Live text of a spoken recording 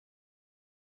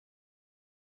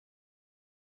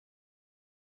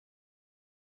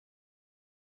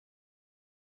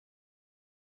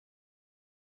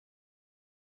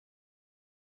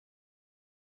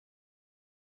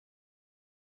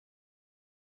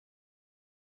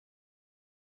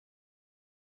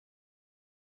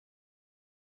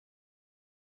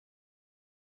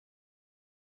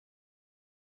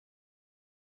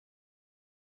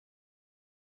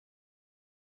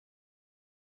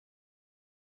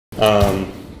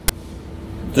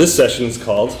This session is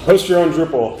called Host Your Own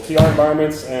Drupal, PR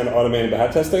Environments and Automated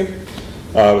Behat Testing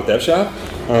with DevShop.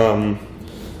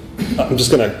 I'm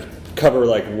just going to cover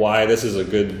why this is a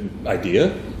good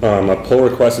idea. A pull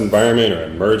request environment or a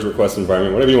merge request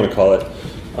environment, whatever you want to call it,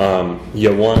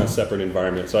 you want a separate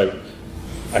environment. So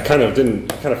I kind of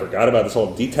forgot about this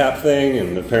whole DTAP thing,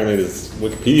 and apparently there's a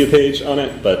Wikipedia page on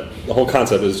it, but the whole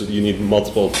concept is you need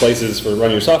multiple places for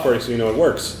running your software so you know it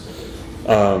works.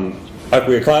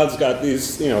 Acquia Cloud's got these,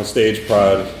 stage,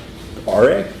 prod,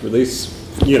 RA, release,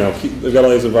 they've got all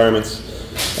these environments.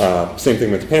 Same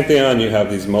thing with Pantheon, you have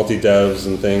these multi-devs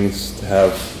and things to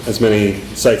have as many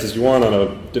sites as you want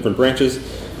on different branches.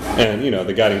 And,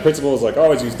 the guiding principle is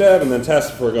always use dev and then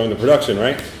test before going to production,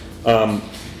 right?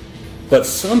 But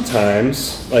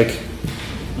sometimes,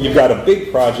 you've got a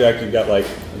big project, you've got a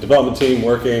development team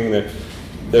working,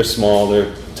 they're small,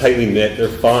 they're tightly knit, they're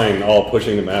fine all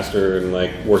pushing to master and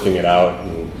working it out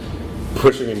and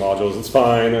pushing in modules, it's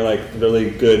fine, they're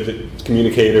really good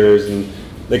communicators and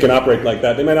they can operate like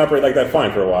that. They might operate like that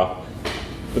fine for a while.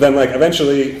 But then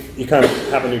eventually you kind of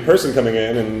have a new person coming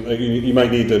in and you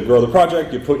might need to grow the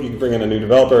project, you bring in a new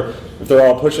developer. If they're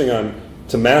all pushing on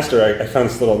to master, I found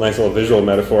this nice little visual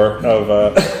metaphor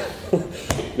of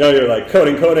you're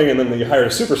coding, and then you hire a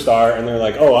superstar, and they're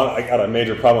oh, I got a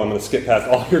major problem. I'm going to skip past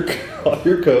all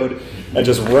your code and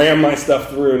just ram my stuff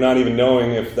through, not even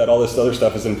knowing if all this other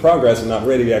stuff is in progress and not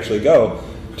ready to actually go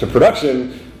to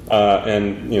production,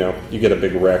 and you get a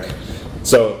big wreck.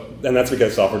 And that's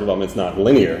because software development's not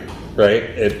linear, right?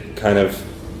 It kind of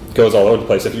goes all over the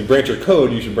place. If you branch your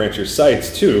code, you should branch your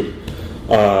sites too.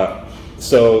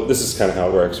 So this is kind of how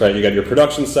it works, right? You got your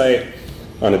production site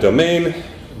on a domain.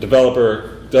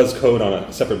 Developer does code on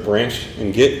a separate branch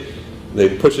in Git.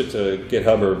 They push it to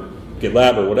GitHub or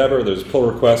GitLab or whatever. There's a pull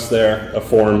request there, a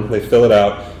form. They fill it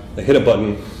out. They hit a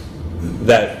button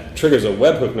that triggers a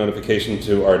webhook notification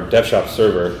to our DevShop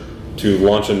server to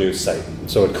launch a new site.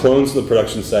 So it clones the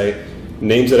production site,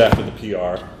 names it after the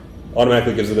PR,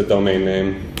 automatically gives it a domain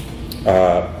name,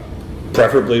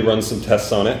 preferably runs some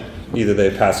tests on it. Either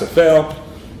they pass or fail.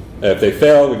 If they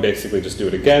fail, we basically just do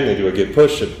it again. They do a git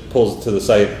push, it pulls it to the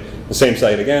same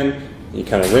site again. You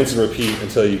kind of rinse and repeat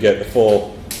until you get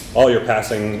all your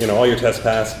passing, all your tests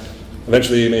pass.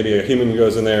 Eventually, maybe a human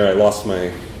goes in there. I lost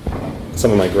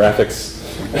some of my graphics.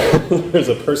 There's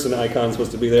a person icon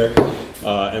supposed to be there.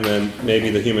 And then maybe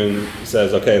the human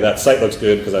says, okay, that site looks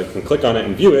good because I can click on it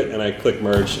and view it, and I click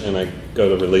merge and I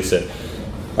go to release it.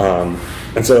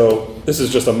 And so this is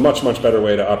just a much, much better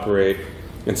way to operate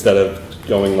instead of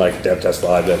going dev test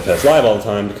live all the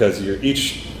time, because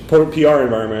each PR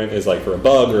environment is for a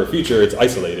bug or a feature, it's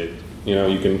isolated.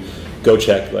 You can go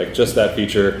check just that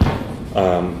feature,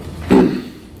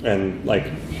 and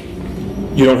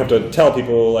you don't have to tell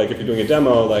people if you're doing a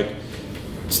demo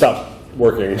stop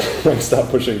working, stop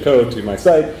pushing code to my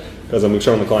site because I'm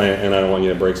showing the client and I don't want you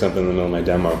to break something in the middle of my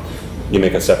demo. You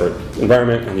make a separate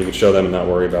environment and you can show them and not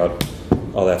worry about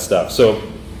all that stuff. So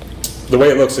the way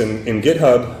it looks in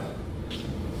GitHub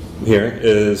here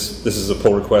is this is a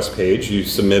pull request page. You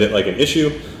submit it like an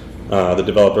issue. The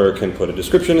developer can put a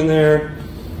description in there,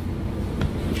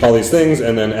 all these things,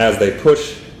 and then as they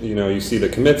push, you see the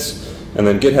commits, and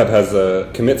then GitHub has a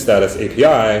commit status API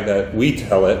that we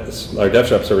tell it, our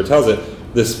DevShop server tells it,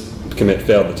 this commit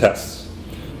failed the tests,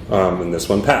 and this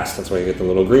one passed. That's why you get the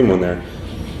little green one there.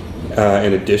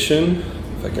 In addition,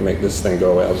 if I can make this thing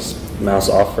go away, I'll just mouse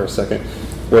off for a second,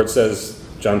 where it says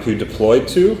Jon Pugh deployed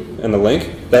to, and the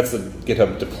link, that's the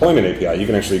GitHub deployment API. You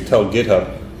can actually tell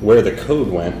GitHub where the code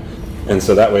went, and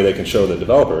so that way they can show the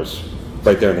developers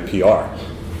right there in the PR.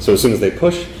 So as soon as they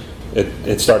push,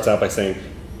 it starts out by saying,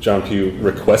 Jon Pugh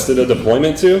requested a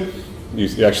deployment to.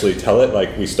 You actually tell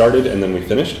it we started and then we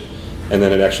finished, and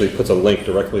then it actually puts a link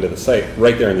directly to the site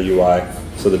right there in the UI,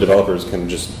 so the developers can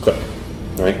just click,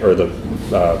 right? Or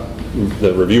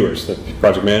the reviewers, the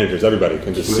project managers, everybody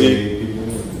can just see.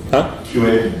 Huh?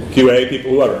 QA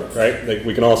people, whoever, right?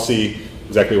 We can all see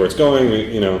exactly where it's going.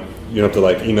 You don't have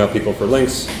to email people for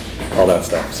links, all that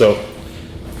stuff. So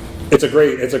it's a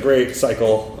great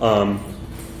cycle.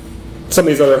 Some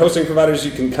of these other hosting providers,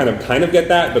 you can kind of get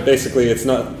that, but basically it's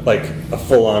not a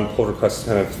full-on pull request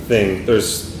kind of thing.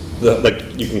 There's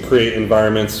you can create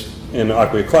environments in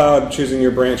Acquia Cloud, choosing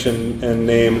your branch and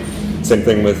name. Same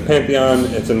thing with Pantheon.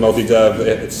 It's in multi-dev.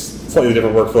 It's slightly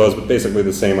different workflows, but basically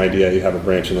the same idea. You have a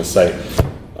branch in a site,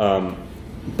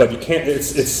 but you can't.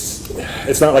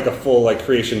 It's not a full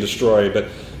creation destroy. But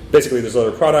basically, there's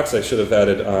other products. I should have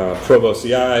added Provo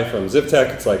CI from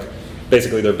ZipTech. It's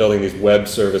basically they're building these web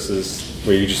services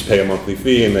where you just pay a monthly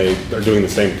fee, and they are doing the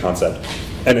same concept.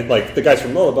 And like the guys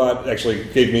from Lullabot actually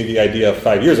gave me the idea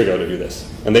 5 years ago to do this,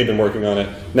 and they've been working on it.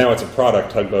 Now it's a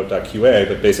product, tugboat.qa,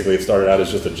 but basically it started out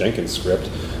as just a Jenkins script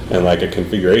and like a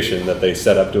configuration that they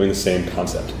set up doing the same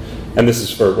concept. And this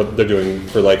is for what they're doing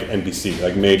for like NBC,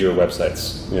 like major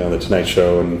websites, you know, The Tonight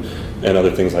Show and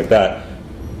other things like that.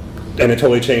 And it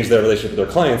totally changed their relationship with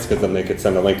their clients, because then they could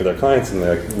send a link to their clients and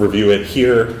they like, review it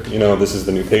here. You know, this is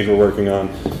the new page we're working on,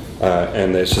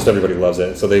 and it's just everybody loves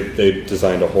it. So they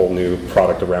designed a whole new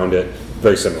product around it,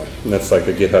 very similar. And that's like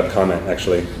the GitHub comment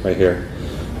actually right here.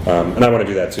 And I want to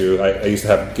do that too. I used to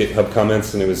have GitHub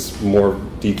comments, and it was more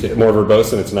more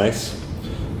verbose, and it's nice.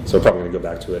 So we're probably going to go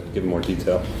back to it, give more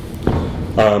detail.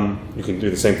 You can do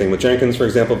the same thing with Jenkins, for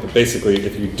example, but basically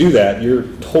if you do that, you're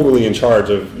totally in charge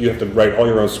of, you have to write all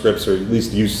your own scripts, or at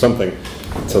least use something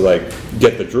to like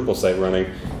get the Drupal site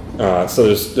running.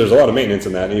 So there's a lot of maintenance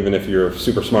in that, even if you're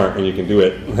super smart and you can do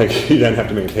it, like you then have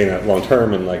to maintain that long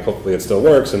term, and like hopefully it still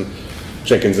works, and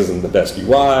Jenkins isn't the best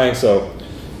UI, so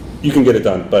you can get it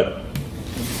done. But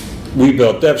we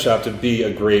built DevShop to be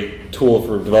a great tool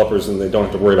for developers, and they don't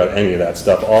have to worry about any of that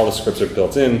stuff. All the scripts are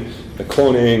built in. The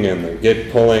cloning and the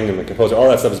Git pulling and the composer, all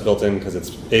that stuff is built in because it's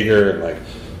bigger. Like,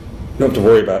 you don't have to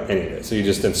worry about any of it. So you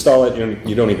just install it.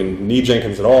 You don't even need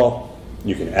Jenkins at all.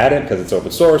 You can add it because it's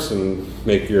open source and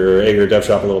make your Ager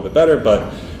DevShop a little bit better.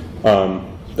 But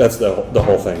that's the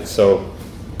whole thing. So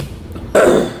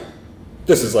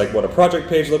this is like what a project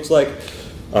page looks like.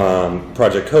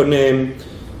 Project code name,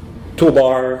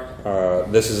 toolbar.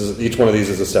 Each one of these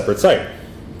is a separate site.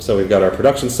 So we've got our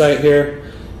production site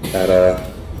here at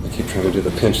I keep trying to do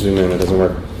the pinch zoom in, it doesn't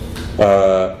work.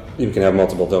 You can have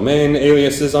multiple domain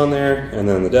aliases on there, and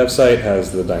then the dev site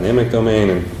has the dynamic domain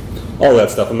and all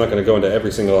that stuff. I'm not going to go into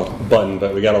every single button,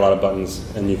 but we got a lot of buttons,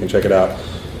 and you can check it out.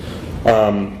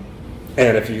 And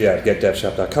if you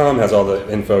getdevshop.com has all the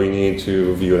info you need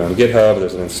to view it on GitHub.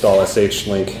 There's an install sh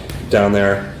link down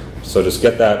there, so just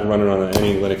get that and run it on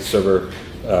any Linux server,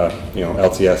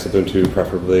 LTS, Ubuntu,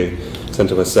 preferably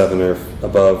CentOS 7 or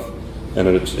above. And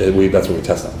that's what we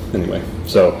test on anyway.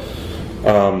 So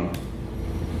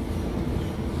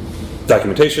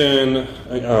documentation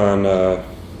on I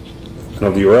don't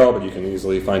know the URL, but you can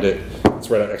easily find it. It's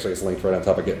right. Actually, it's linked right on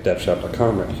top of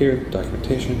getdevshop.com right here.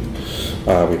 Documentation.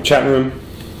 We have chat room,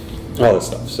 all this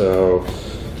stuff. So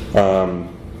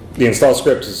the install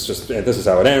script is just, this is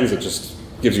how it ends. It just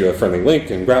gives you a friendly link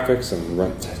and graphics, and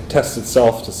tests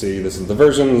itself to see this is the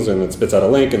versions, and it spits out a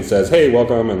link and says, hey,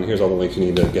 welcome, and here's all the links you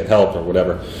need to get help or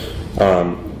whatever.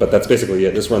 But that's basically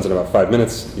it. This runs in about 5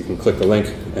 minutes. You can click the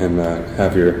link and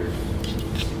have your,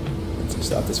 let's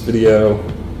stop this video.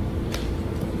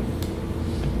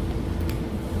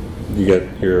 You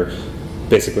get your,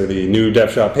 basically the new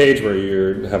DevShop page where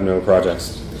you have no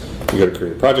projects. You go to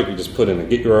create a project, you just put in a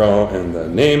Git URL and the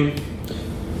name,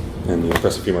 and you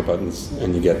press a few more buttons,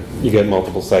 and you get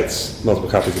multiple sites, multiple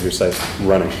copies of your site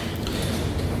running.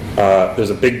 There's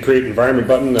a big create environment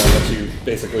button that lets you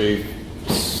basically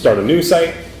start a new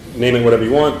site, name it whatever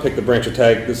you want, pick the branch or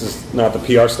tag. This is not the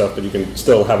PR stuff, but you can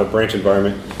still have a branch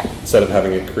environment instead of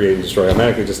having it create and destroy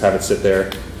automatically. Just have it sit there.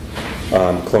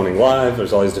 Cloning live.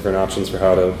 There's all these different options for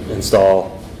how to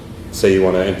install. Say you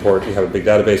want to import, you have a big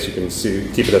database, you can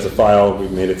keep it as a file.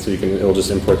 We've made it so it'll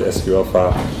just import the SQL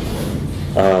file.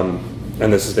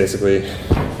 And this is basically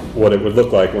what it would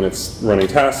look like when it's running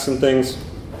tasks and things.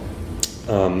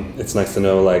 It's nice to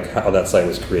know like how that site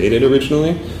was created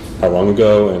originally, how long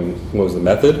ago, and what was the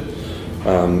method.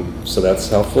 So that's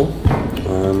helpful.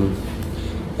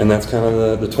 And that's kind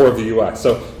of the tour of the UI.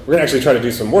 So we're going to actually try to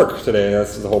do some work today.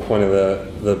 That's the whole point of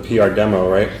the PR demo,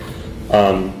 right?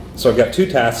 So I've got 2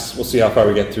 tasks. We'll see how far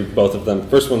we get through both of them. The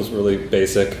first one's really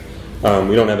basic.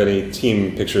 We don't have any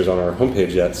team pictures on our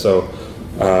homepage yet, so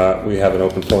we have an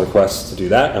open pull request to do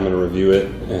that. I'm going to review it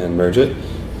and merge it.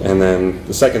 And then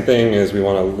the second thing is we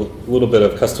want a little bit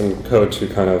of custom code to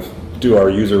kind of do our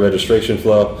user registration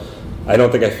flow. I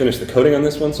don't think I finished the coding on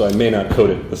this one, so I may not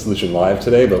code the solution live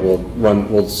today, but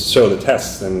we'll show the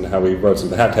tests and how we wrote some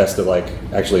Behat tests to like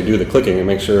actually do the clicking and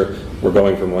make sure we're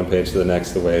going from one page to the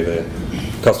next the way the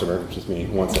customer, which is me,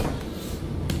 wants it.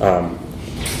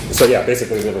 So yeah,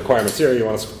 basically the requirements here, you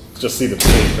want to just see the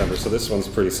page number. So this one's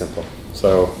pretty simple.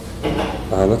 So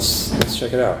let's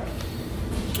check it out.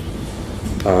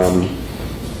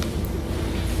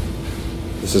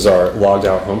 This is our logged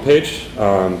out homepage,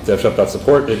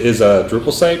 devshop.support. It is a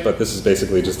Drupal site, but this is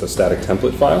basically just a static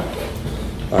template file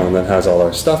that has all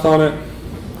our stuff on it.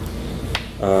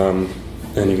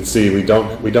 And you can see we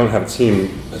don't have a team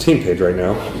page right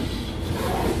now.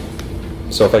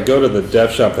 So if I go to the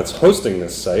DevShop that's hosting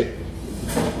this site,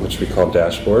 which we call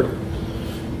dashboard,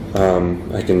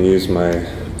 I can use my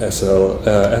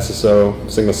SSO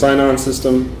single sign-on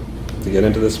system to get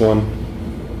into this one.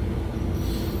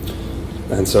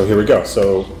 And so here we go.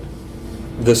 So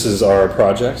this is our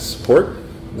project support.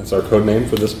 That's our code name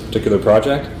for this particular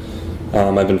project.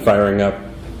 I've been firing up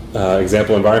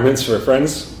example environments for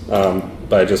friends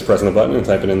by just pressing a button and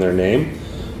typing in their name.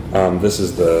 This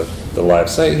is the live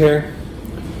site here.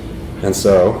 And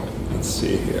so, let's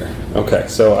see here. Okay,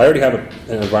 so I already have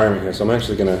an environment here, so I'm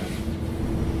actually going to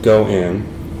go in.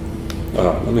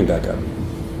 Let me back up.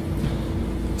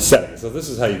 Settings. So this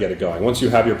is how you get it going. Once you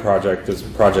have your project, there's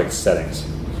project settings.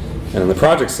 And in the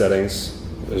project settings,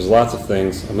 there's lots of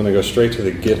things. I'm going to go straight to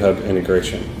the GitHub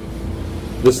integration.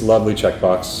 This lovely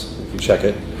checkbox, if you check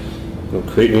it, it'll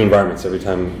create new environments every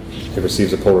time it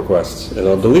receives a pull request.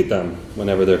 It'll delete them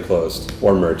whenever they're closed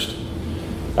or merged.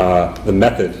 The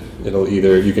method,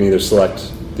 you can either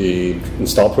select the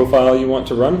install profile you want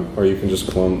to run, or you can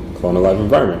just clone a live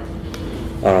environment.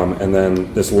 And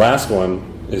then this last one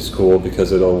is cool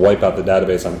because it'll wipe out the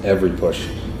database on every push.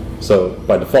 So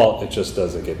by default, it just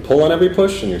does a git pull on every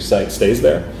push and your site stays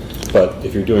there. But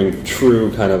if you're doing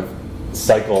true kind of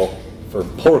cycle for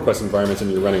pull request environments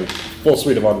and you're running full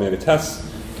suite of automated tests,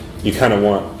 you kind of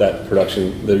want that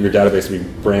production, your database to be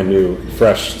brand new,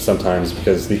 fresh sometimes,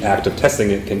 because the act of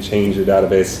testing it can change your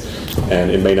database,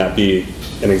 and it may not be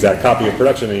an exact copy of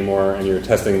production anymore, and your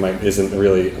testing isn't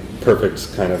really a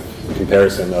perfect kind of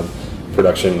comparison of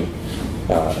production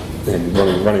and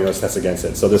running those tests against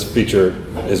it. So this feature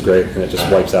is great, and it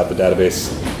just wipes out the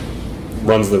database.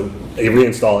 A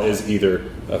reinstall is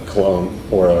either a clone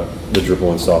or the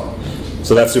Drupal install.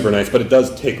 So that's super nice, but it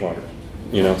does take longer.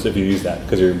 So if you use that,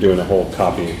 because you're doing a whole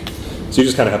copy. So you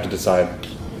just kind of have to decide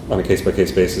on a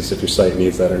case-by-case basis if your site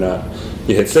needs that or not.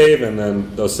 You hit save, and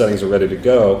then those settings are ready to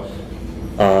go.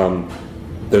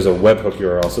 There's a webhook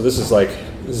URL. So this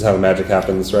is how the magic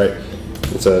happens, right?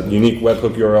 It's a unique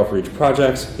webhook URL for each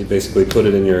project. You basically put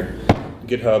it in your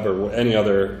GitHub or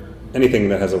anything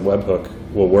that has a webhook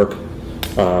will work.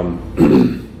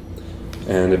 And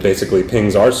it basically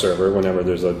pings our server whenever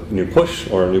there's a new push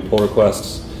or a new pull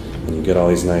request. And you get all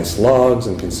these nice logs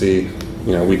and can see,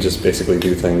 we just basically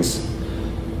do things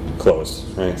closed,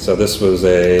 right? So this was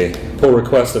a pull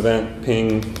request event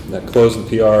ping that closed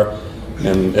the PR,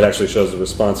 and it actually shows the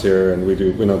response here. And we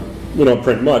don't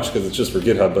print much because it's just for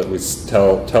GitHub, but we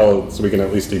tell so we can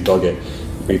at least debug it.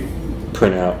 We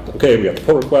print out, okay, we got the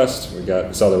pull request, we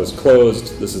saw that it was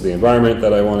closed. This is the environment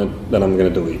that I wanted, that I'm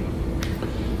going to delete.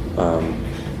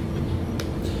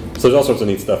 So there's all sorts of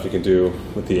neat stuff you can do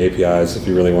with the APIs if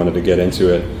you really wanted to get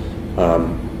into it.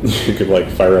 You could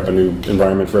fire up a new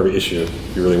environment for every issue if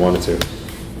you really wanted to,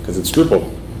 because it's Drupal.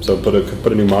 So put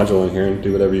a new module in here and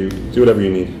do whatever you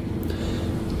need.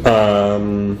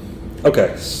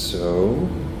 Okay, so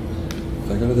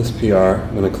if I go to this PR,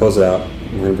 I'm going to close it out.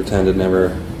 I'm going to pretend it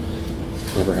never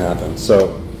happened.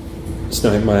 So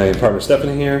my partner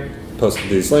Stephanie here posted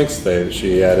these links.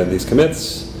 She added these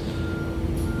commits.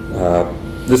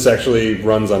 This actually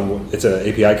runs on, it's an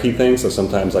API key thing, so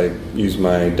sometimes I use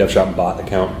my DevShop bot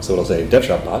account, so it'll say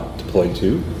DevShop bot deployed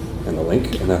to, and the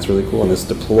link, and that's really cool. And this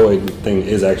deployed thing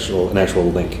is an actual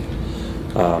link.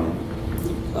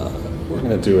 We're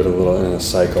going to do it a little in a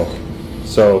cycle.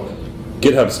 So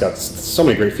GitHub's got so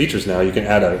many great features now. You can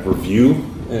add a review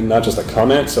and not just a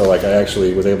comment. So I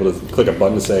actually was able to click a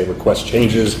button to say request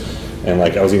changes, and I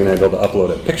was even able to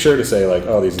upload a picture to say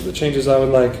oh, these are the changes I would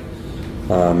like.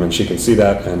 And she can see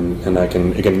that, and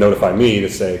it can notify me to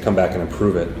say come back and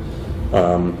approve it.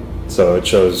 So it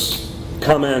shows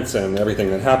comments and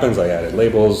everything that happens. I added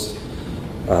labels,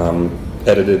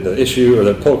 edited the issue or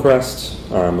the pull request.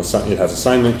 It has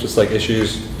assignment just like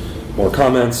issues, more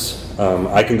comments.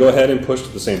 I can go ahead and push to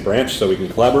the same branch so we can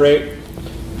collaborate.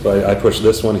 So I push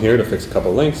this one here to fix a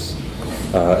couple links.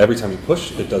 Every time you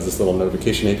push, it does this little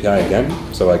notification API again,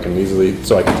 so I can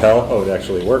tell, oh, it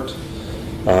actually worked.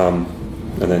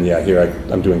 And then here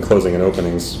I'm doing closing and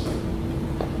openings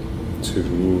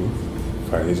to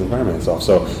fire these environments off.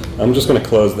 So I'm just going to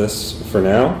close this for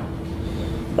now.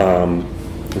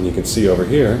 And you can see over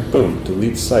here, boom,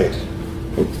 delete site.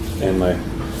 And my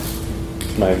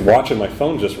watch and my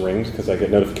phone just ringed because I get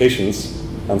notifications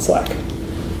on Slack.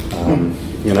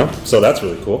 So that's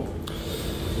really cool.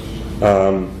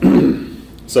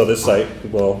 So this site,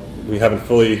 we haven't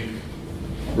fully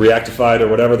reactified or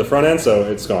whatever the front end, so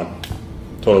it's gone.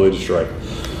 Totally destroyed.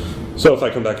 So if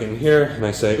I come back in here and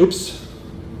I say, oops,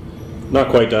 not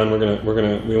quite done,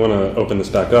 we want to open this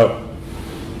back up.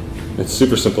 It's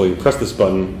super simple. You press this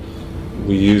button,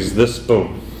 we use this,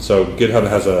 boom. So GitHub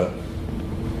has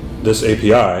this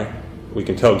API. We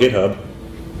can tell GitHub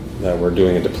that we're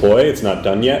doing a deploy. It's not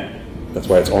done yet. That's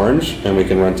why it's orange, and we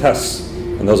can run tests.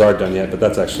 And those aren't done yet, but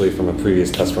that's actually from a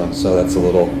previous test run, so that's a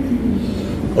little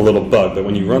bug. But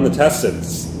when you run the tests,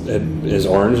 it is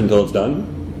orange until it's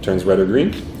done, it turns red or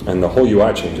green, and the whole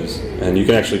UI changes. And you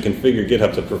can actually configure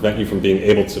GitHub to prevent you from being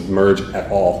able to merge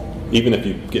at all. Even if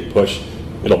you git push,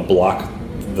 it'll block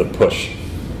the push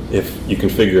if you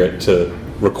configure it to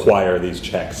require these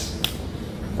checks,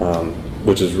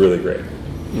 which is really great.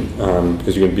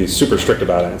 Because you can be super strict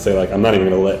about it and say, like, I'm not even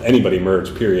going to let anybody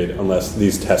merge, period, unless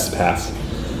these tests pass.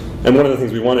 And one of the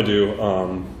things we want to do,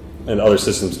 and other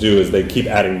systems do, is they keep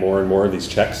adding more and more of these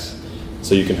checks.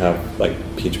 So you can have like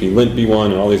PHP lint be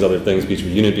one and all these other things,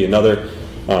 PHP unit be another.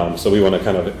 So we want to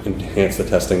kind of enhance the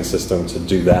testing system to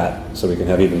do that, so we can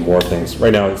have even more things.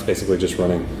 Right now it's basically just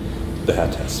running the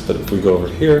hat tests. But if we go over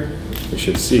here, we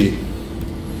should see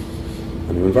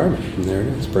a new environment. And there it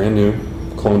is, brand new,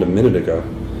 cloned a minute ago.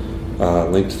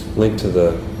 Linked to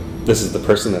this is the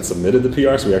person that submitted the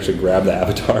PR, so we actually grabbed the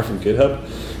avatar from GitHub.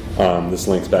 This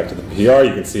links back to the PR.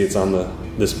 You can see it's on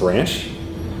this branch,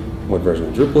 what version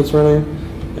of Drupal it's running,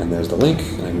 and there's the link,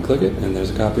 and I can click it, and there's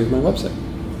a copy of my website,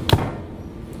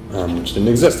 which didn't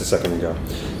exist a second ago.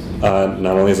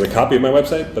 Not only is it a copy of my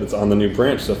website, but it's on the new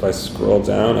branch, so if I scroll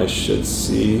down, I should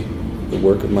see the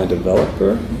work of my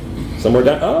developer somewhere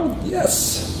down. Oh,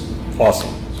 yes,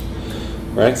 awesome.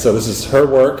 Right, so this is her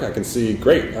work. I can see,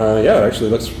 great. Yeah, it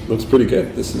actually looks pretty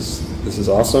good. This is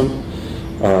awesome.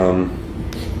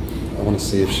 I want to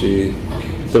see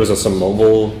if there was some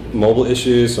mobile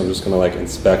issues, so I'm just going to like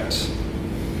inspect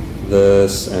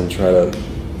this and try to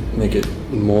make it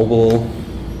mobile.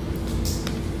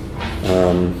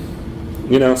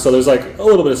 You know, so there's like a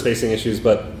little bit of spacing issues,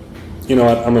 but you know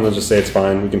what? I'm going to just say it's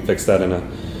fine. We can fix that in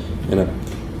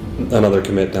another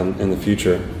commit down in the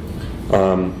future.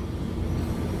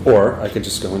 Or I could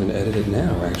just go in and edit it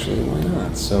now, actually, why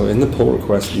not? So in the pull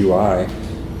request UI,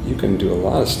 you can do a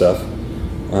lot of stuff.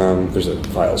 There's a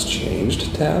files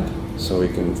changed tab, so we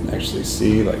can actually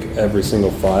see like every single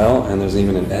file, and there's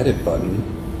even an edit button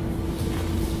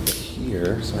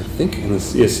here. So I think in the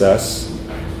CSS,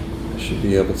 I should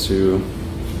be able to,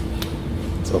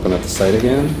 let's open up the site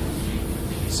again,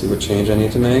 see what change I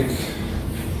need to make.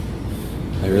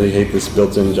 I really hate this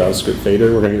built-in JavaScript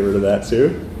fader. We're going to get rid of that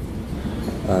too.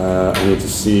 I need to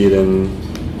see it in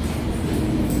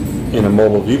a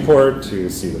mobile viewport to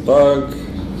see the bug,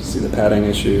 see the padding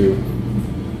issue.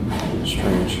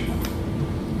 Strange.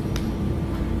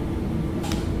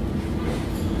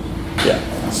 Yeah,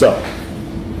 so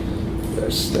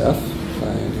there's stuff.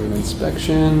 I do an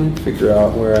inspection, figure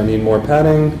out where I need more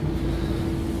padding,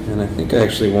 and I think I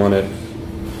actually want it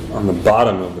on the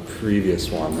bottom of the previous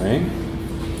one, right?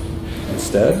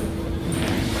 Instead.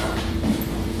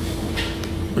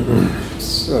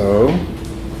 So,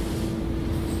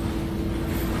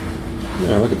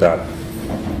 yeah, look at that.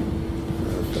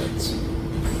 Perfect.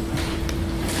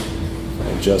 If I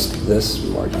adjust this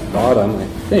margin bottom, I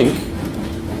think,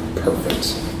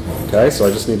 perfect. Okay, so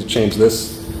I just need to change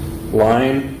this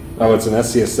line. Oh, it's an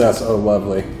SCSS. Oh,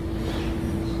 lovely.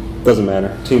 Doesn't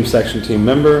matter. Team section, team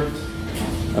member.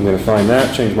 I'm going to find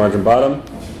that, change margin bottom.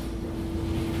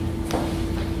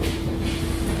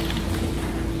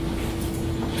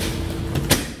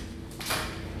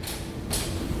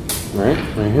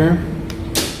 Right here.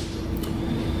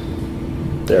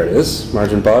 There it is,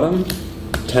 margin bottom,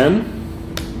 10.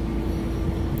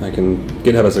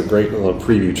 GitHub has a great little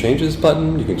preview changes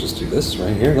button. You can just do this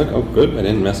right here. Look, oh good, I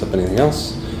didn't mess up anything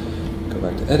else. Go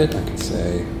back to edit, I can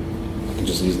say, I can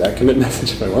just use that commit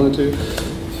message if I wanted to.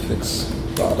 Fix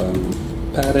bottom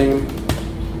padding.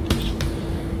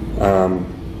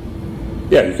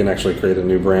 Yeah, you can actually create a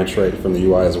new branch right from the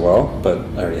UI as well, but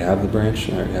I already have the branch,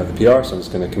 and I already have the PR, so I'm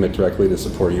just going to commit directly to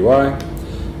support UI.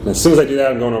 And as soon as I do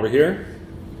that, I'm going over here,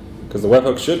 because the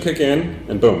webhook should kick in,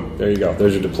 and boom, there you go.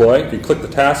 There's your deploy. If you click the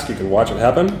task, you can watch it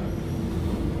happen.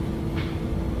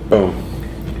 Boom.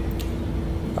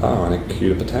 Oh, and it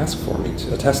queued up a task for me,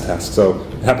 a test task. So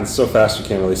it happens so fast you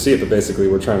can't really see it, but basically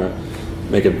we're trying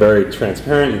to make it very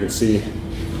transparent. You can see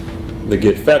the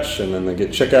git fetch and then the git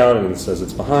checkout, and it says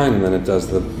it's behind, and then it does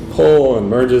the pull and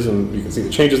merges, and you can see the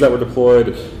changes that were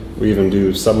deployed. We even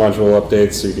do submodule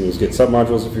updates, so you can use git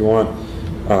submodules if you want.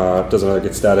 It doesn't matter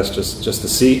git status, just to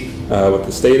see what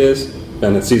the state is.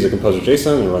 And it sees a composer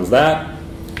JSON and it runs that,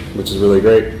 which is really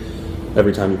great.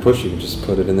 Every time you push, you can just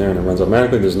put it in there and it runs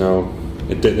automatically. There's no,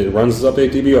 it runs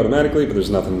update DB automatically, but there's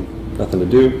nothing to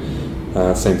do.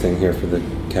 Same thing here for the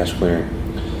cache clearing.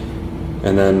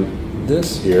 And then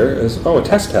this here is, oh, a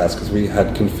test task, because we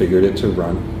had configured it to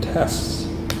run tests.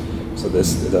 So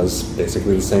this does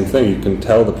basically the same thing. You can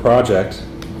tell the project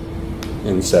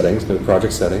in settings, go to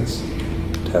project settings,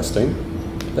 testing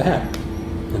Behat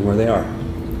and where they are.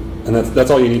 And that's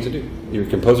all you need to do. Your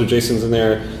composer JSON's in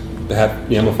there, Behat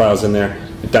YAML file's in there.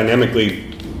 It dynamically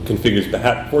configures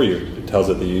Behat for you. It tells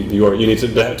it that you need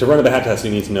to run a Behat test,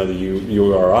 you need to know the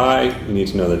URI, you need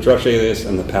to know the drush alias,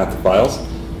 and the path to files.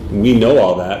 We know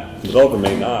all that. The developer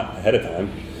may not ahead of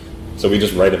time. So we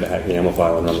just write a Behat YAML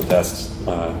file and run the tests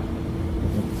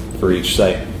for each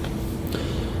site.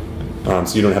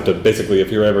 So you don't have to, basically,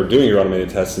 if you're ever doing your automated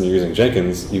tests and you're using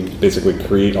Jenkins, you basically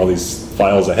create all these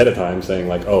files ahead of time saying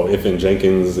like, oh, if in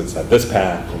Jenkins it's at this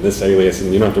path and this alias,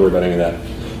 and you don't have to worry about any of that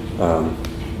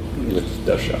with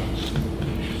DevShop.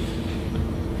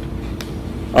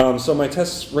 So my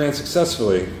tests ran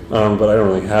successfully, but I don't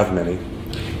really have many.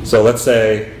 So let's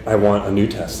say I want a new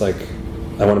test, like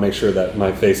I want to make sure that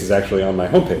my face is actually on my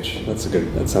homepage. That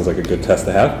sounds like a good test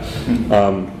to have.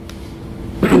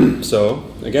 So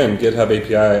again, GitHub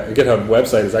API, GitHub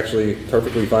website is actually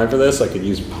perfectly fine for this. I could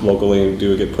use locally and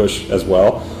do a git push as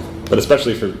well. But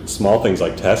especially for small things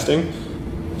like testing,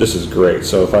 this is great.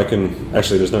 So if I can,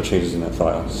 actually there's no changes in that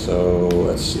file. So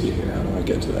let's see here, how do I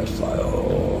get to that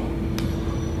file?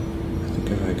 I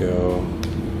think if I go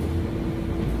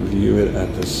view it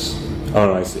at this, oh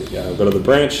no, I see, yeah, I'll go to the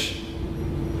branch,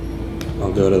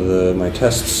 I'll go to my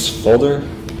tests folder.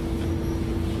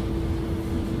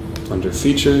 Under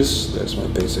features, there's my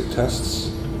basic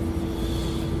tests.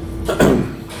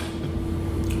 I'm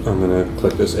going to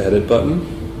click this edit button.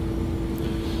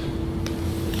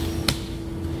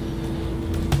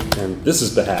 And this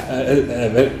is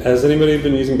Behat. Has anybody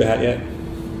been using Behat yet?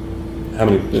 How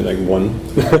many? Like 1?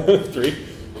 3?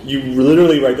 You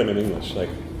literally write them in English. Like,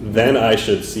 then I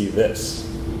should see this.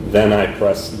 Then I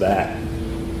press that.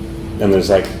 And there's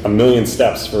like a million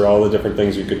steps for all the different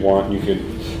things you could want. You could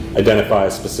identify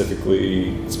specific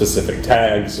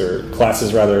tags or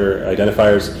classes, rather,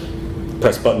 identifiers,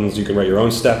 press buttons. You can write your own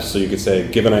steps. So you could say,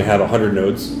 given I have 100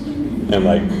 nodes, and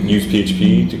like use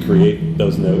PHP to create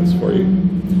those nodes for you.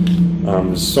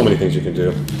 There's so many things you can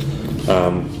do.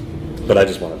 But I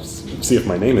just want to see if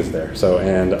my name is there. So,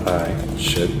 and I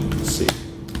should see.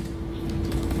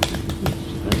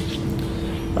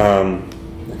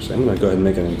 Actually, I'm going to go ahead and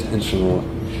make an intentional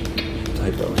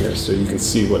typo here so you can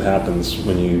see what happens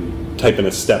when you type in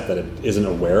a step that it isn't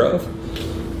aware of.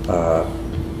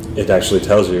 It actually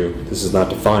tells you this is not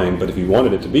defined, but if you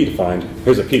wanted it to be defined,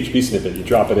 here's a PHP snippet. You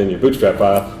drop it in your Bootstrap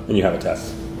file, and you have a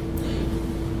test.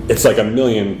 It's like a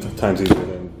million times easier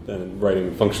than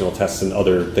writing functional tests and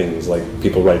other things. Like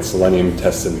people write Selenium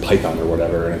tests in Python or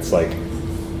whatever, and it's like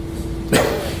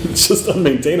it's just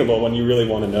unmaintainable when you really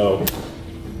want to know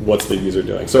what's the user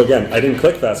doing. So again, I didn't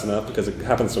click fast enough because it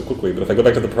happened so quickly, but if I go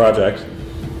back to the project,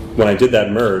 when I did that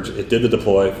merge, it did the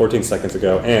deploy 14 seconds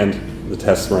ago, and the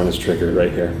test run is triggered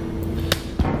right here.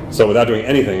 So without doing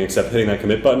anything except hitting that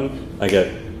commit button, I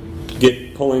get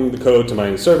Git pulling the code to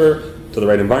my server, to the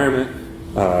right environment,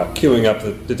 queuing up,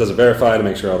 it does a verify to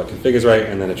make sure all the config is right,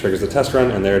 and then it triggers the test run,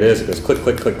 and there it is. It goes click,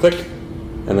 click, click, click,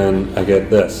 and then I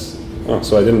get this. Oh,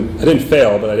 so I didn't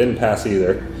fail, but I didn't pass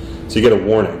either. So you get a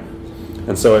warning.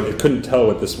 And so it couldn't tell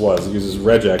what this was. It uses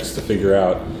regex to figure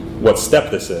out what step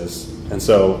this is. And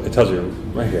so it tells you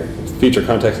right here, feature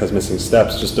context has missing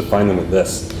steps, just define them with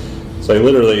this. So I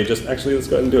literally just, actually, let's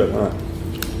go ahead and do it. Why not?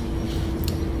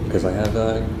 Because I have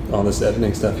all this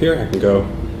editing stuff here. I can go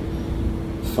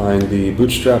find the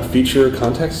Bootstrap feature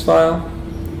context file.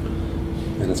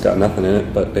 And it's got nothing in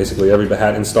it, but basically every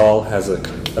Behat install has a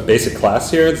basic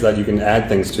class here that you can add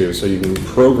things to. So you can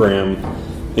program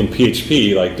in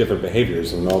PHP like different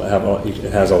behaviors, and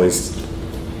it has all these.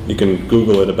 You can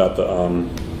Google it about the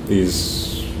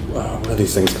these what are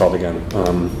these things called again?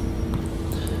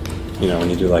 You know, when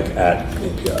you do like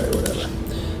 @API or whatever.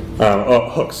 Oh,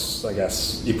 hooks, I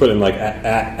guess. You put in like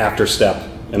after step,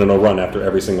 and it'll run after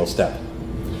every single step.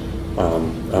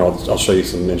 I'll show you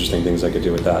some interesting things I could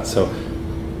do with that. So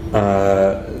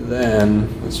then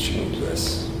let's change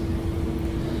this.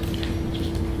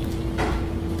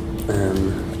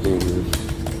 In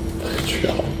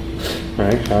Montreal.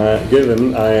 Right?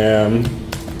 Given I am,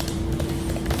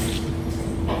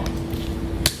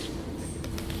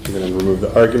 I'm going to remove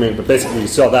the argument, but basically you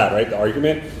saw that, right? The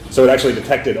argument. So it actually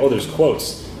detected, oh, there's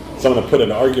quotes. So I'm going to put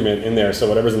an argument in there, so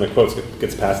whatever's in the quotes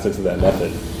gets passed into that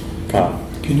method.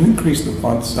 Can you increase the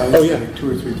font size? Oh yeah, like 2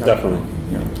 or 3 times? Definitely.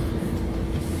 Yeah.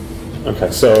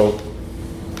 Okay, so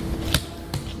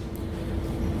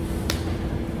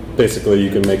basically you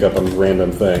can make up a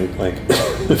random thing. Like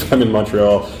if I'm in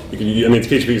Montreal, you can. I mean, it's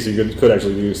PHP, so you could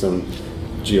actually do some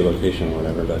geolocation or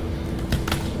whatever. But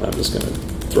I'm just going to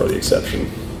throw the exception,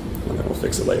 and then we'll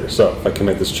fix it later. So if I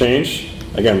commit this change,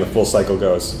 again, the full cycle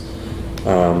goes.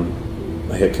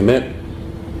 I hit commit.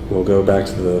 We'll go back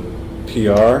to the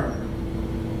PR.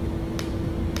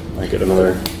 I get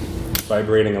another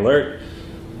vibrating alert.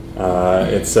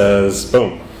 It says,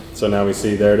 boom. So now we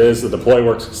see there it is. The deploy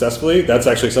worked successfully. That's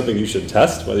actually something you should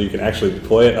test, whether you can actually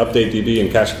deploy it, update DB,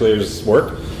 and cache clears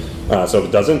work. So if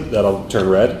it doesn't, that'll turn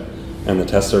red. And the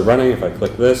tests are running. If I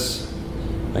click this,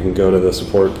 I can go to the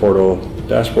support portal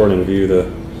dashboard and view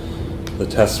the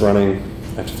tests running.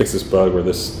 I have to fix this bug where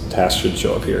this task should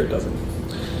show up here. It doesn't.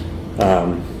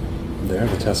 There,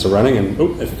 the tests are running, and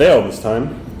it failed this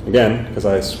time. Again, because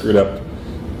I screwed up.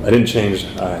 I didn't change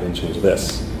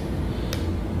this.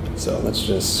 So let's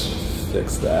just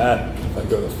fix that. If I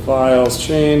go to files,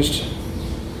 changed.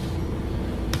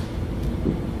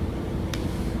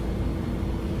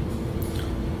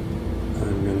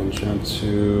 I'm going to jump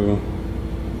to,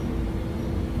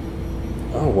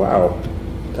 oh wow,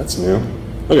 that's new.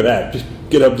 Look at that.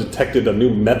 GitHub detected a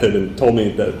new method and told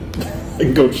me that I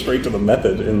can go straight to the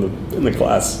method in the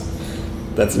class.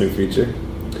 That's a new feature.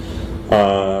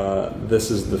 This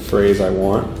is the phrase I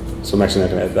want. So I'm actually not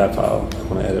going to edit that file. I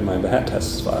want to edit my Behat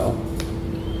tests file.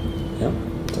 Yep.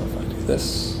 So if I do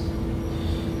this,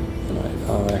 and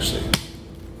I'll actually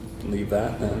leave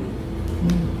that and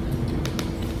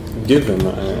give them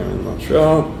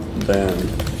Montreal, then,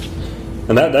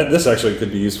 and this actually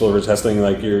could be useful for testing.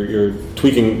 Like you're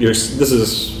tweaking your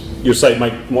site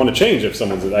might want to change if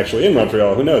someone's actually in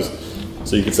Montreal. Who knows?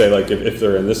 So you could say like if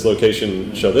they're in this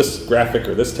location, show this graphic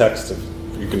or this text.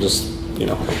 You can just,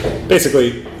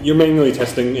 basically you're manually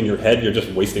testing in your head. You're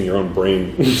just wasting your own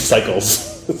brain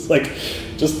cycles. It's like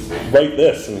just write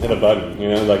this and hit a button.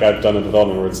 Like I've done a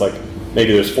development where it's like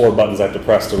maybe there's 4 buttons I have to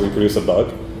press to reproduce a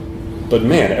bug. But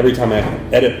man, every time I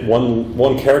edit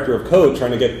one character of code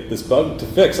trying to get this bug to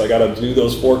fix, I got to do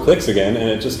those 4 clicks again, and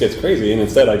it just gets crazy. And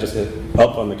instead, I just hit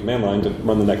up on the command line to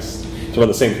run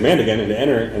the same command again and to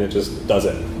enter it, and it just does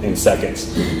it in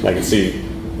seconds. And I can see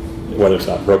whether it's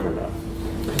not broken or not.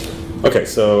 Okay,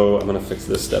 so I'm going to fix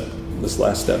this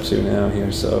last step too now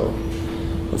here. So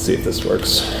let's see if this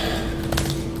works.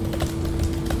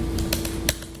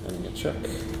 I'm going to check.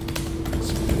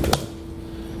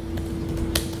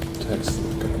 Text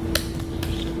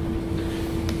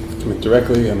commit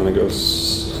directly. I'm going to go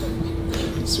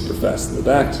super fast in the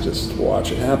back to just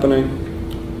watch it happening.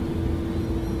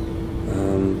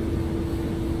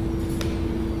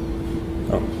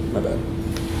 Oh, my bad.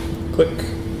 Click.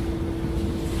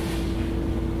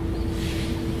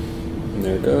 And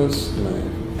there it goes. My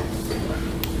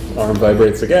arm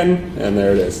vibrates again, and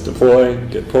there it is. Deploy,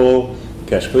 git pull,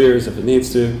 cache clears if it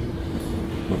needs to.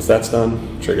 Once that's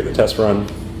done, trigger the test run,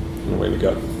 and away we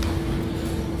go.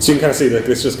 So you can kind of see that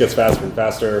this just gets faster and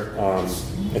faster.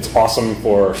 It's awesome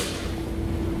for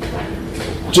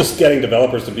just getting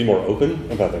developers to be more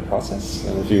open about their process.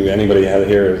 And if anybody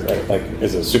here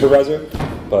is a supervisor,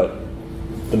 but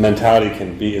the mentality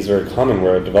is very common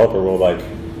where a developer will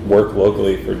work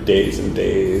locally for days and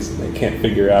days, and they can't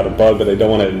figure out a bug, but they don't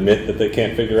want to admit that they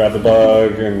can't figure out the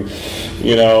bug, and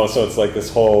so it's like this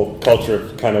whole culture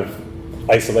of kind of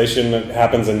isolation that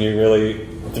happens, and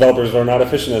developers are not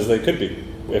efficient as they could be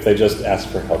if they just ask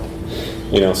for help.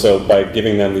 So by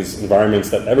giving them these environments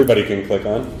that everybody can click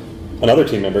on, another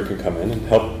team member can come in and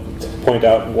help point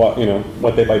out what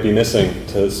they might be missing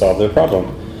to solve their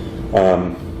problem.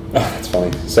 That's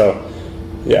funny. So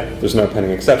yeah, there's no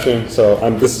pending exception. So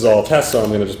this is all a test, so I'm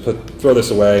going to just throw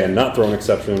this away and not throw an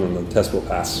exception, and the test will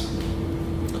pass.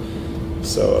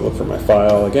 So I look for my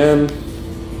file again.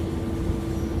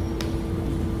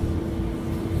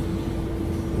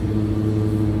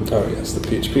 Oh yes, the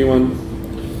PHP one.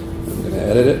 I'm going to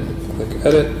edit it. Click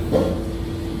edit.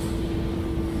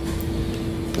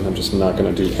 And I'm just not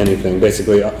going to do anything.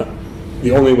 Basically,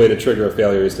 the only way to trigger a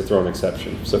failure is to throw an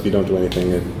exception. So if you don't do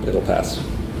anything, it'll pass.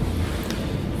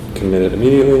 Commit it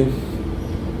immediately.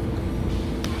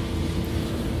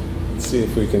 Let's see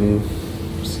if we can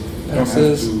pass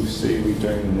this. You don't have to say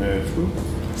return true?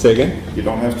 Say again? You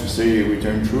don't have to say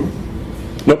return true?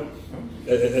 Nope.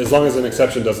 As long as an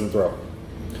exception doesn't throw.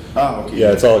 Ah, okay.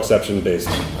 Yeah, it's all exception based.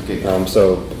 Okay.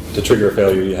 So to trigger a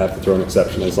failure, you have to throw an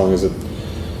exception as long as it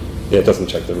doesn't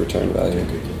check the return value.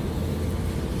 Okay.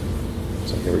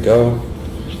 So here we go.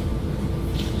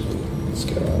 Let's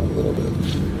get out a little bit.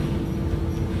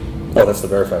 Oh, that's the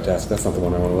verify task. That's not the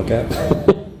one I want to look at.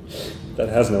 That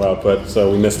has no output,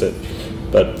 so we missed it.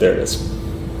 But there it is.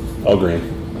 All green.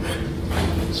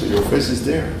 So your face is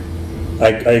there? I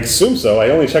assume so. I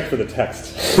only checked for the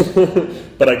text.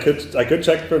 But I could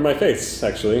check for my face,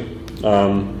 actually.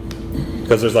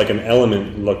 Because there's like an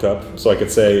element lookup, so I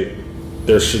could say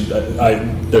there should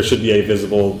be a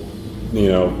visible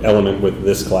element with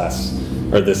this class.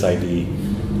 or this ID,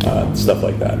 stuff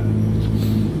like that.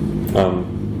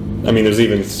 I mean, there's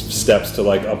even steps to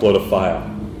like upload a file.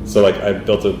 So like I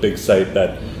built a big site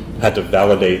that had to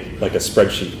validate like a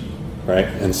spreadsheet, right?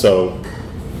 And so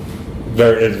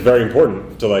it's very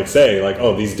important to like say like,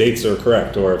 oh, these dates are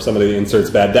correct, or if somebody inserts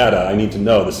bad data, I need to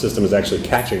know the system is actually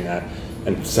catching that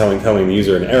and telling the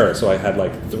user an error. So I had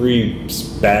like 3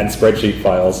 bad spreadsheet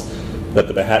files that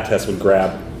the Behat test would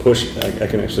grab, push, I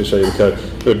can actually show you the code,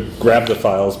 it would grab the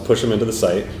files, push them into the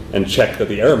site, and check that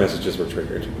the error messages were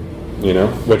triggered, you know,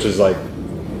 which is like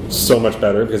so much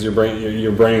better because your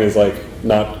brain is like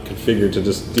not configured to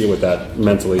just deal with that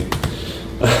mentally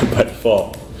by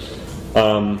default.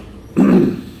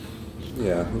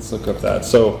 Yeah, let's look up that.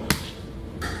 So,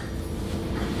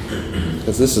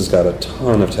 because this has got a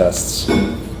ton of tests.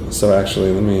 So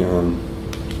actually, let me,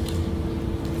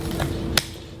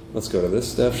 let's go to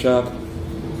this DevShop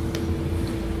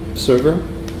server.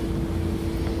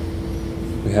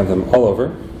 We have them all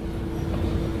over.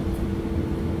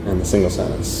 And the single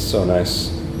sign is so nice.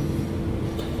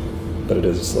 But it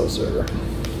is a slow server.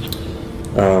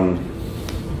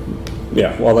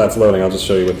 Yeah, while that's loading, I'll just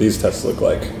show you what these tests look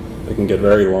like. They can get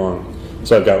very long.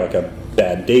 So I've got like a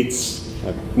bad dates,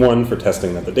 one for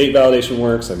testing that the date validation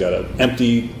works. I've got an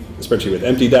empty spreadsheet with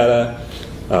empty data,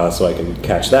 so I can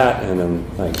catch that, and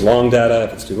then like long data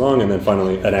if it's too long, and then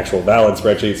finally an actual valid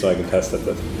spreadsheet so I can test that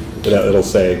it'll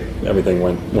say everything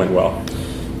went well.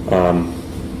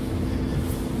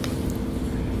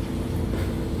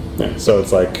 Yeah, so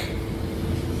it's like,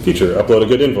 feature, upload a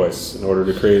good invoice. In order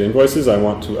to create invoices, I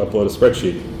want to upload a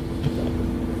spreadsheet.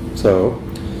 So,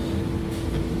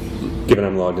 given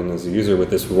I'm logged in as a user with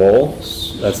this role,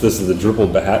 this is the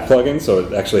Drupal Behat plugin, so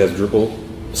it actually has Drupal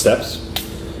steps.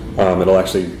 It'll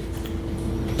actually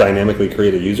dynamically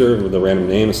create a user with a random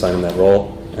name, assign them that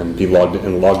role, and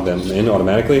log them in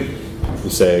automatically. You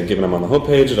say, given I'm on the home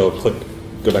page, it'll go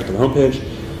back to the home page.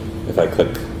 If I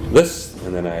click this,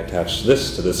 and then I attach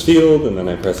this to this field, and then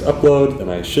I press upload, then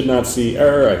I should not see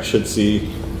error, I should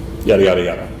see yada yada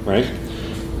yada, right?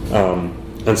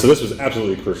 And so this was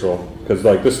absolutely crucial, because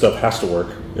like this stuff has to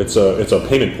work. It's a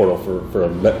payment portal for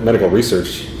medical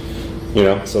research, you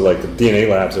know, so like the DNA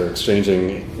labs are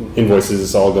exchanging invoices,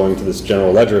 it's all going to this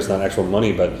general ledger, it's not actual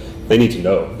money, but they need to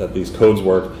know that these codes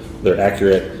work, they're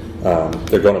accurate,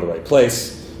 they're going to the right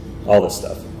place, all this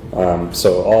stuff.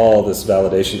 So all this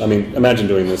validation, I mean, imagine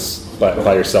doing this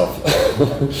by yourself,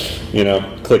 you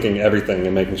know, clicking everything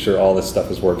and making sure all this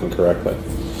stuff is working correctly.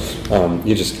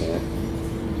 You just can't.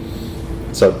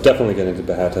 So definitely get into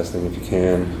Behat testing if you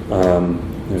can.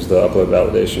 Here's the upload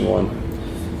validation one.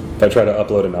 If I try to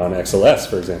upload it on XLS,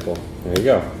 for example, there you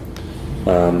go.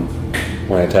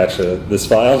 When I attach this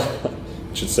file,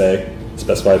 it should say,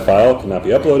 specified file cannot be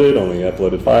uploaded, only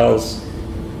uploaded files.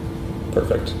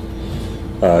 Perfect.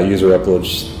 User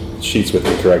uploads sheets with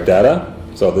incorrect data.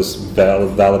 So this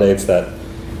validates that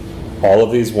all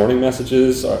of these warning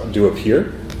messages do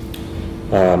appear,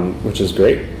 which is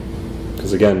great.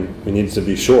 Because again, we need to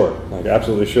be sure, like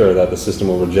absolutely sure, that the system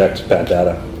will reject bad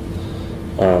data.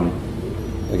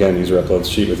 Again, user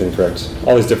uploads sheet with incorrect,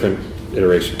 all these different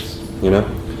iterations, you know?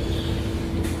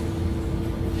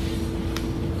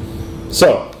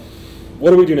 So,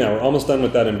 what do we do now? We're almost done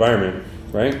with that environment,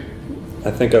 right? I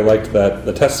think I liked that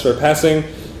the tests are passing.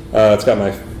 It's got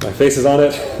my faces on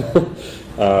it.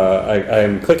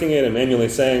 I'm clicking it and manually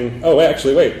saying, oh,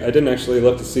 actually, wait, I didn't actually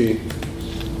look to see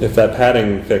if that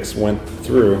padding fix went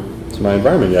through to my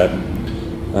environment yet.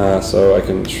 So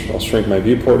I'll shrink my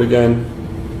viewport again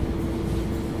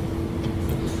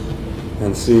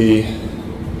and see.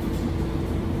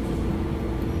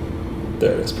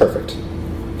 There it is, perfect.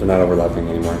 They're not overlapping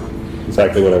anymore.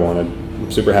 Exactly what I wanted.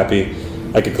 I'm super happy.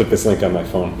 I could click this link on my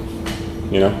phone,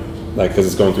 you know, like because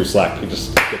it's going through Slack. You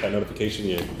just get that notification.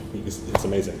 It's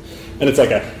amazing, and it's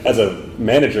like as a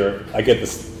manager, I get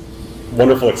this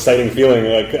wonderful, exciting feeling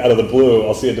like out of the blue.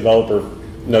 I'll see a developer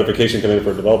notification come in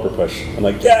for a developer push. I'm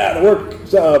like, yeah, the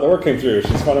work came through.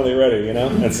 She's finally ready, you know.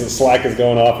 And so Slack is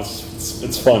going off.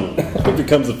 It's fun. It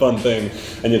becomes a fun thing,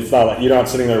 and it's not like you're not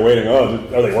sitting there waiting. Oh,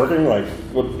 are they working? Like,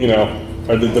 what, you know,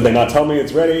 or did they not tell me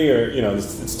it's ready? Or you know,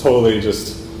 it's totally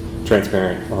just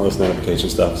transparent, all this notification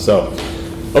stuff. So,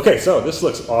 okay, so this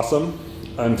looks awesome.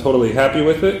 I'm totally happy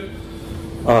with it.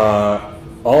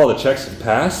 All the checks have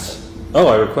passed. Oh,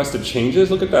 I requested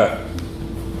changes. Look at that.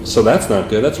 So that's not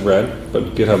good. That's red.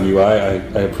 But GitHub UI,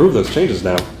 I approve those changes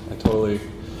now. I totally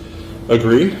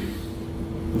agree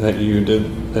that you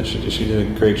did. That she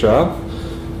did a great job.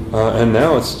 And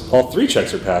now it's all 3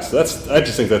 checks are passed. I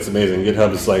just think that's amazing.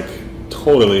 GitHub is like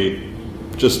totally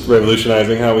just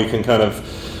revolutionizing how we can kind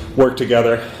of work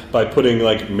together. by putting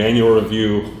like manual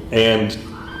review and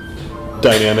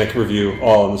dynamic review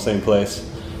all in the same place.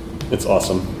 It's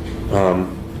awesome.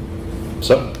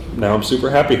 So now I'm super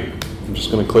happy. I'm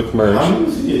just going to click merge. How new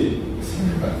is the,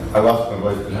 I lost my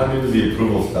voice, but how new is the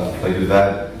approval stuff? Like, is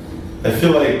that, I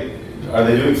feel like, are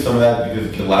they doing some of that because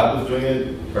GitLab was doing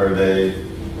it?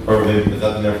 Or has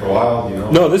that been there for a while, do you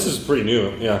know? No, this is pretty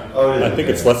new, yeah. Oh, it is? I think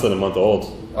Okay. it's less than a month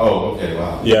old. Oh, okay,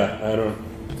 wow. Yeah, I don't.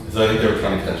 So I think they were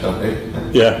trying to catch up, right?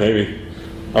 Yeah, maybe.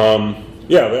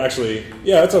 Yeah, but actually,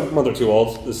 yeah, it's a month or two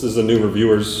old. This is a new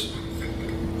reviewers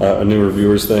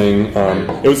thing.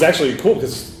 It was actually cool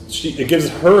because it gives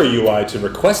her a UI to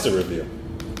request a review.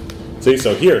 See,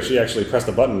 so here she actually pressed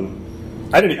a button.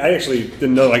 I actually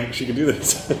didn't know like she could do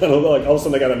this. I don't know, like all of a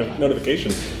sudden I got a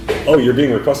notification. Oh, you're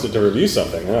being requested to review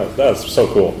something. Oh, that's so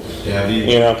cool. Yeah,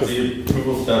 the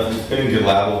approval stuff has been in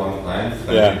GitLab a long time.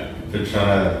 So Yeah. They're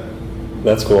trying to.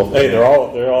 That's cool. Hey, they're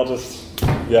all just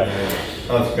yeah.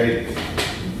 Oh, that's great.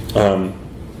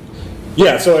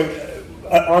 Yeah, so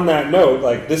on that note,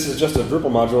 like this is just a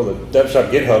Drupal module. The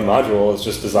DevShop GitHub module is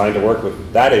just designed to work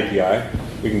with that API.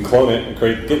 We can clone it and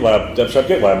create GitLab DevShop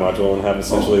GitLab module and have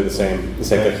essentially the same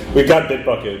thing. We've got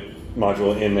Bitbucket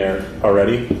module in there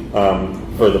already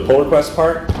for the pull request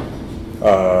part,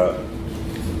 but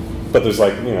there's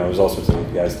like there's all sorts of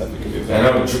API stuff you can do. I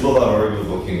know Drupal.org was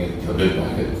looking at a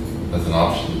Bitbucket as an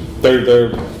option.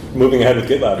 They're moving ahead with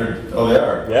GitLab. Oh, they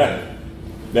are.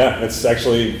 Yeah, it's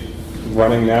actually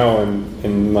running now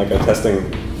in like a testing.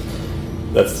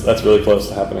 That's really close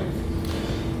to happening.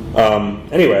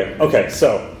 Anyway, okay,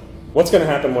 so what's going to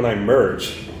happen when I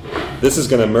merge? This is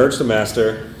going to merge the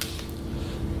master.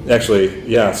 Actually,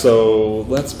 yeah, so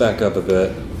let's back up a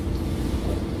bit.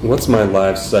 What's my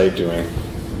live site doing?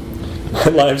 My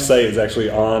live site is actually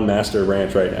on master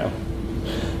branch right now.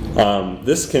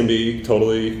 This can be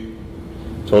totally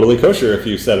kosher if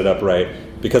you set it up right,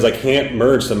 because I can't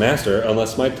merge the master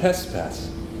unless my tests pass.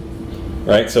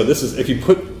 Right? So this is, if you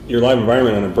put your live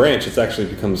environment on a branch, it actually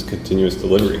becomes continuous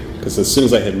delivery, because as soon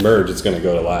as I hit merge, it's going to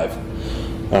go to live,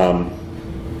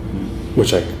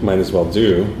 which I might as well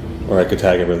do, or I could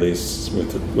tag a release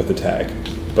with a tag.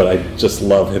 But I just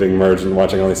love hitting merge and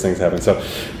watching all these things happen. So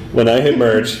when I hit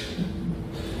merge,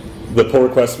 the pull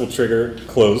request will trigger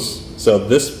close, so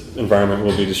this environment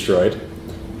will be destroyed.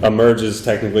 A merge is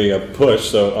technically a push,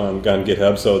 so on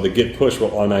GitHub, so the git push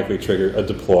will automatically trigger a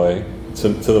deploy to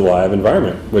the live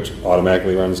environment, which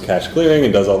automatically runs cache clearing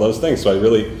and does all those things. So I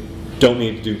really don't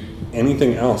need to do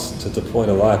anything else to deploy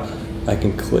to live. I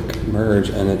can click merge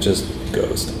and it just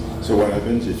goes to live. So what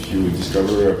happens if you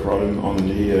discover a problem on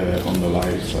the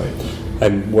live site? I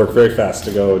work very fast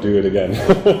to go do it again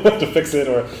to fix it,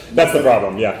 or that's the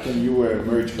problem. Yeah. Can you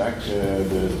merge back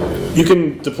the? You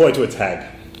can deploy to a tag,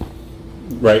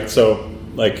 right? So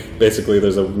like basically,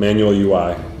 there's a manual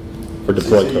UI for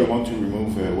deploy Say code. you want to remove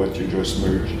what you just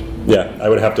merged. Yeah, I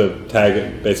would have to tag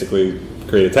it, basically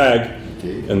create a tag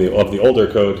of the older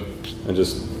code and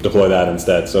just deploy that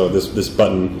instead. So this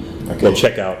button will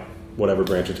check out whatever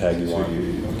branch or tag you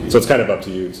want. So it's kind of up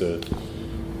to you to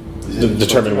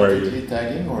determine where you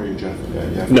tagging, or you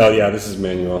just No, yeah, this is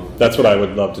manual. That's what I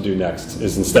would love to do next.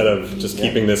 Is instead of just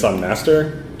keeping this on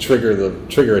master, trigger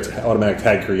its automatic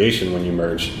tag creation when you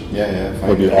merge.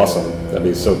 Would be awesome. That'd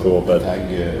be so cool. But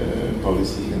tag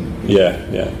policy.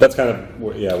 Yeah, that's kind of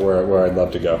where I'd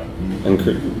love to go, and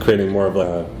creating more of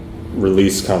a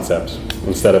release concept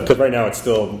instead of, because right now it's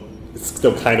still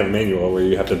kind of manual where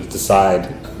you have to decide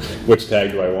which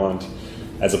tag do I want,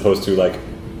 as opposed to like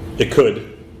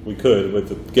we could with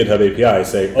the GitHub API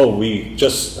say, oh, we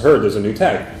just heard there's a new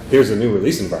tag, here's a new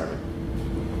release environment,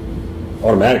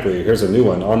 automatically here's a new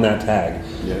one on that tag,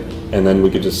 and then we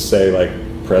could just say like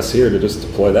press here to just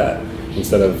deploy that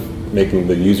instead of making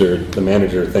the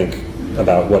manager think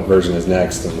about what version is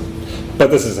next.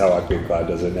 But this is how Active Cloud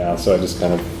does it now, so I just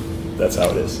kind of, that's how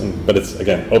it is. But it's,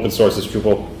 again, open source is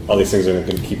Drupal. All these things are going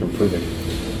to keep improving.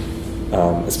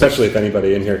 Especially if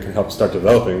anybody in here can help start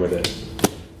developing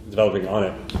on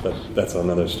it, but that's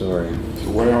another story.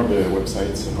 So where are the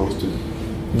websites hosted?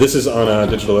 This is on a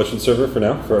DigitalOcean server for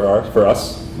now, for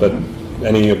us, but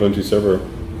any Ubuntu server,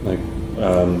 like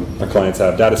our clients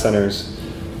have data centers,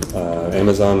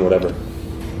 Amazon, whatever.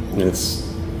 It's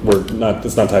not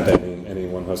tied to any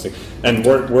one hosting, and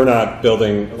we're not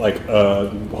building like a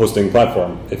hosting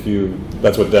platform.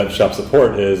 That's what DevShop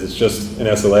support is. It's just an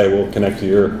SLA will connect to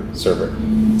your server,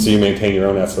 so you maintain your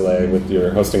own SLA with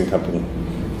your hosting company.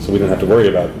 So we don't have to worry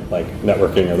about like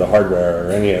networking or the hardware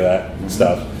or any of that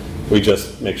stuff. We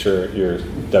just make sure your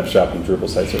DevShop and Drupal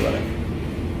sites are running.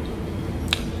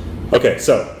 Okay,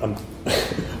 so I'm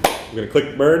going to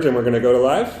click merge and we're going to go to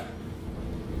live.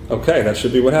 Okay, that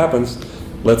should be what happens.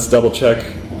 Let's double check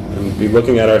and be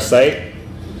looking at our site.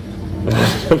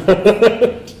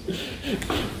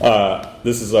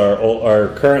 This is our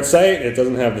current site. It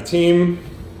doesn't have the team,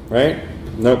 right?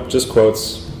 Nope, just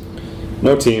quotes.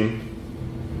 No team.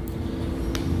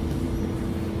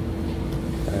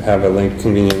 I have a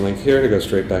convenient link here to go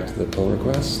straight back to the pull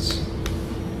requests.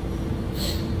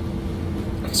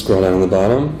 Scroll down on the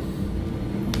bottom.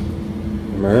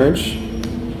 Merge.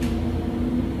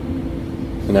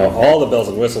 And now all the bells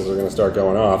and whistles are going to start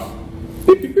going off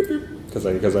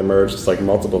because I merged. It's like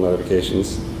multiple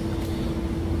notifications.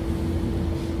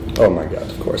 Oh my god,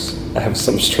 of course. I have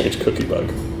some strange cookie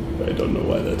bug. I don't know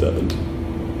why that happened.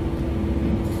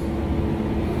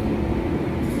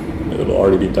 It'll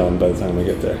already be done by the time we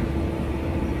get there.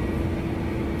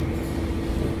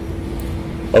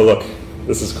 Oh look,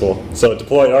 this is cool. So it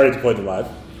already deployed to live.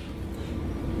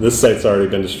 This site's already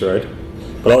been destroyed.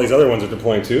 But all these other ones are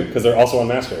deploying too, because they're also on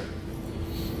master.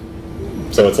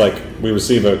 So it's like we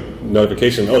receive a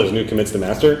notification, oh, there's new commits to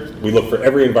master. We look for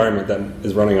every environment that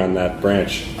is running on that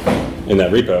branch in that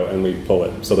repo, and we pull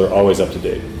it. So they're always up to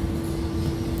date.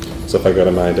 So if I go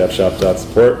to my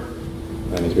devshop.support,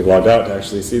 I need to be logged out to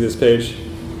actually see this page.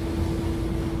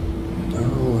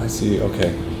 Oh, I see,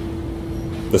 okay.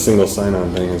 The single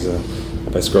sign-on thing is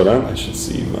if I scroll down, I should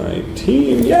see my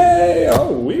team. Yay!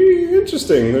 Oh,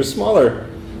 interesting, they're smaller.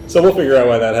 So we'll figure out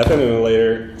why that happened in a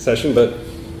later session, but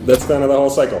that's kind of the whole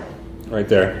cycle right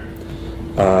there.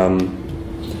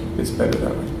 It's better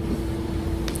that way.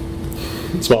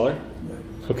 Smaller? Yeah.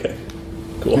 Okay,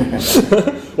 cool.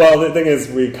 Well, the thing is,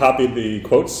 we copied the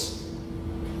quotes.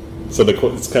 So the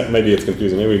quotes, maybe it's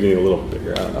confusing. Maybe we need a little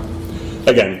bigger, I don't know.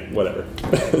 Again, whatever.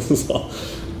 This is all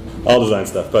design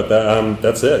stuff, but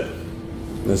that's it.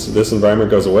 This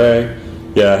environment goes away.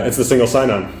 Yeah, it's the single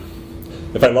sign-on.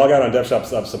 If I log out on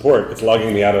DevShop support, it's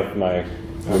logging me out of my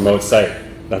remote site.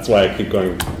 That's why I keep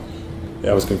going.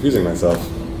 Yeah, I was confusing myself.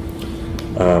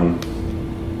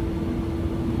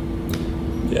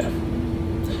 Yeah.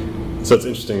 So it's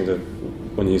interesting that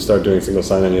when you start doing single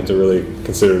sign-on, you have to really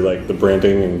consider like the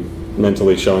branding and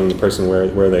mentally showing the person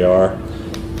where they are.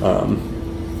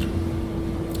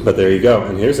 But there you go.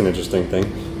 And here's an interesting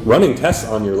thing. Running tests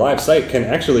on your live site can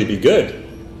actually be good.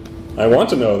 I want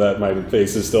to know that my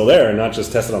face is still there and not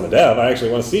just test it on the dev. I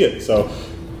actually want to see it. So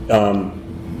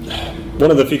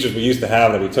one of the features we used to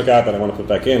have that we took out that I want to put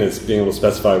back in is being able to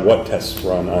specify what tests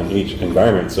run on each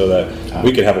environment so that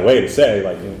we could have a way to say,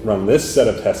 like, run this set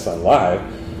of tests on live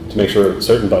to make sure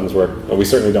certain buttons work. But we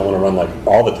certainly don't want to run like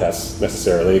all the tests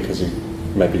necessarily because you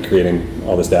might be creating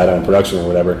all this data in production or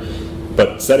whatever.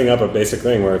 But setting up a basic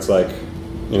thing where it's like,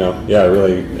 you know, yeah, I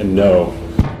really know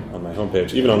on my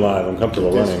homepage, even on live, I'm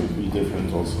comfortable running. Would be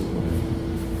different also.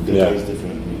 Yeah. Is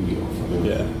different.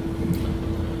 Yeah.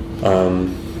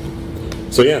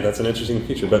 So yeah, that's an interesting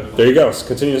feature. But there you go. It's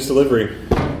continuous delivery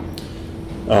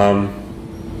of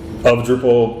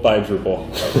Drupal by Drupal.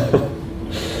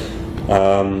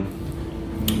 Yeah.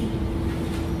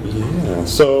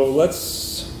 So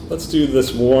let's do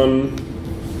this one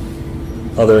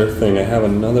other thing. I have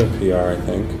another PR, I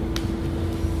think.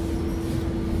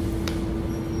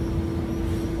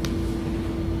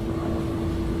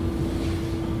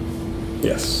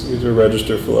 Yes, user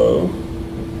register flow.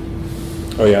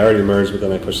 Oh yeah, I already merged, but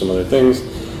then I pushed some other things.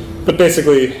 But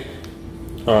basically,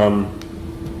 oh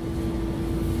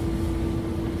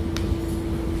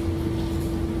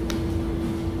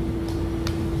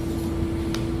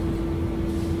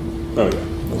yeah,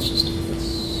 let's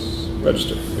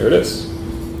register. Here it is.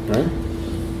 All right.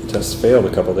 The test failed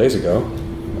a couple days ago.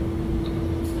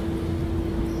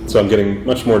 So I'm getting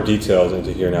much more details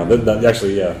into here now.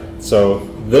 Actually, yeah. So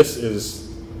this is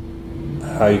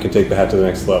how you can take Behat to the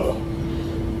next level.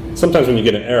 Sometimes when you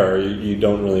get an error, you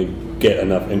don't really get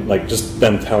enough. Like just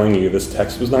them telling you this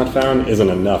text was not found isn't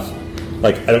enough.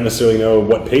 Like I don't necessarily know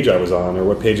what page I was on or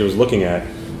what page I was looking at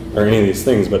or any of these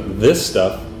things. But this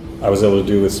stuff I was able to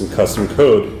do with some custom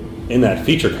code in that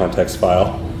feature context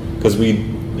file because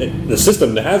the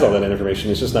system that has all that information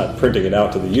is just not printing it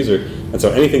out to the user. And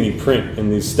so anything you print in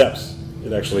these steps,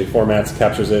 it actually formats,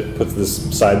 captures it, puts this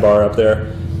sidebar up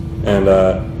there, and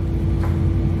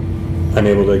I'm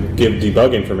able to give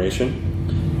debug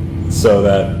information so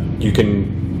that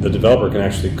the developer can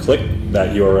actually click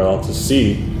that URL to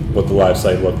see what the live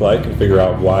site looked like and figure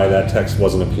out why that text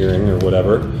wasn't appearing or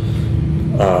whatever.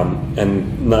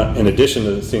 And not, in addition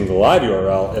to seeing the live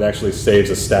URL, it actually saves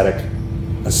a static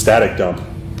dump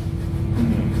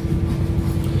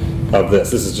of this.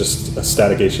 This is just a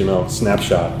static HTML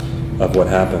snapshot of what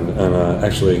happened. And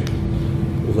actually,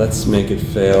 let's make it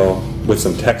fail with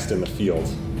some text in the field.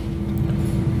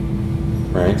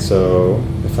 right? So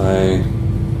if I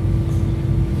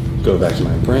go back to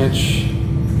my branch,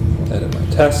 edit my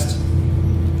test.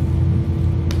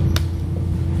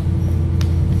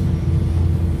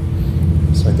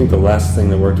 So I think the last thing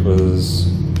that worked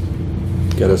was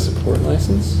get a support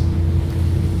license.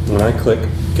 When I click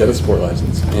get a support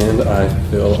license and I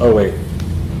fill, oh wait,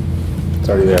 it's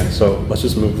already there. So let's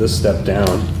just move this step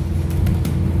down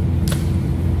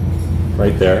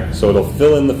right there. So it'll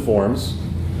fill in the forms.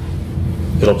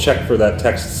 It'll check for that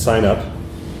text sign up.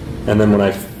 And then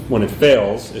when it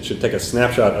fails, it should take a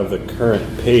snapshot of the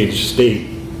current page state,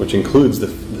 which includes the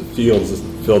fields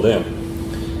filled in.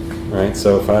 Right,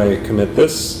 so if I commit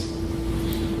this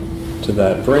to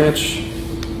that branch,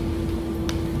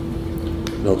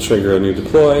 it'll trigger a new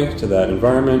deploy to that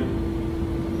environment,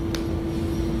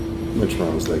 which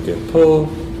runs the git pull,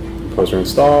 poster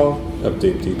install,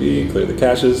 update DB, clear the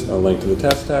caches, a link to the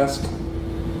test task.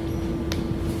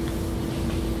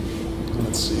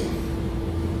 Let's see.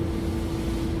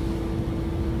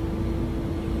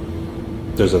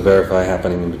 There's a verify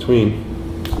happening in between,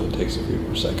 so it takes a few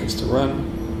more seconds to run.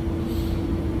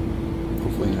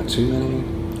 Hopefully not too many.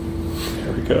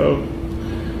 There we go.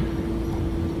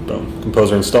 Boom.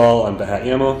 Composer install on Behat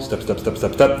YAML. Step, step, step,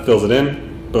 step, step. Fills it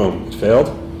in. Boom. It failed.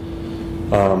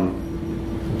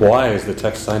 Why is the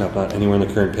text sign up not anywhere in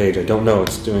the current page? I don't know.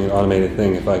 It's doing an automated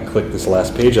thing. If I click this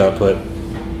last page output.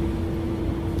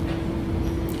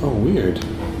 Oh, weird.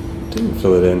 Didn't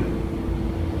fill it in.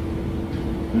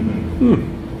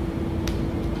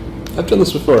 I've done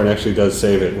this before and actually does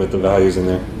save it with the values in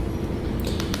there.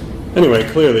 Anyway,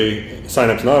 clearly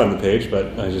signup's not on the page,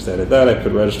 but I just added that. I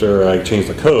could register, or I changed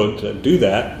the code to do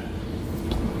that.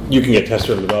 You can get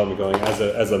test-driven development going.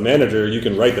 As a manager, you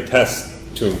can write the test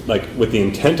to with the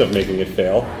intent of making it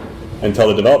fail, and tell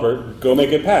the developer, go make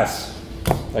it pass.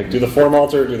 Like do the form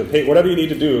alter, do the page, whatever you need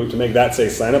to do to make that say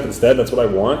sign up instead. That's what I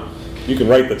want. You can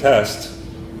write the test.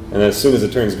 And as soon as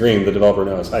it turns green, the developer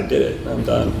knows, I did it, I'm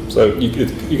done. So you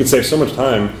could save so much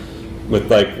time with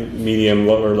medium,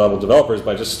 lower level developers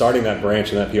by just starting that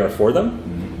branch and that PR for them.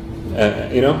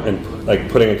 And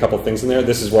putting a couple things in there.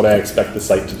 This is what I expect the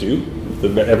site to do,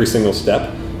 every single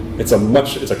step. It's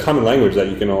a common language that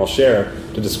you can all share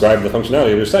to describe the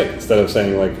functionality of your site, instead of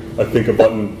saying I think a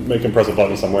button, make him press a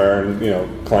button somewhere,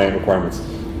 and client requirements.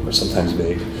 Or sometimes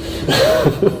vague.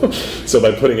 So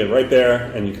by putting it right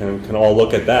there, and you can all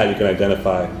look at that, you can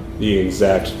identify the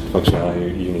exact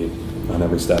functionality you need on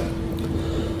every step.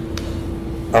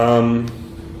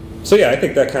 So yeah, I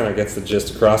think that kind of gets the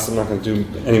gist across. I'm not going to do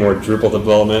any more Drupal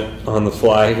development on the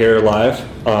fly here live.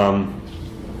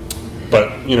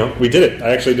 But we did it.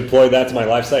 I actually deployed that to my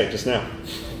live site just now,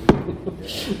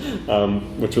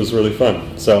 which was really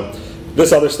fun. So.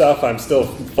 This other stuff, I'm still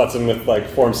futzing with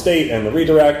form state and the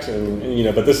redirect, and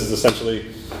but this is essentially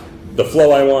the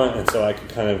flow I want, and so I could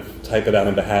kind of type it out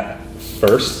in Behat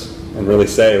first and really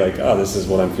say oh, this is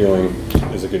what I'm feeling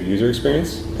is a good user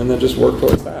experience, and then just work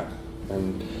towards that.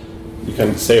 And you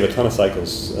can save a ton of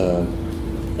cycles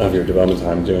of your development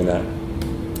time doing that.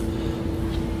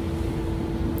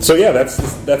 So yeah, that's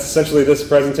essentially this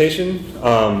presentation.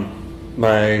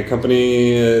 My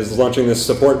company is launching this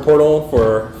support portal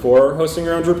for hosting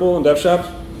your own Drupal and DevShop.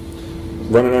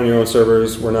 Run it on your own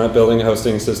servers. We're not building a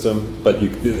hosting system, but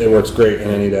it works great in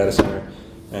any data center.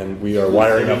 And we are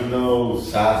wiring up. There's no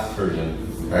SaaS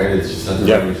version, right? It's just something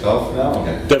by yourself now?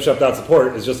 Okay.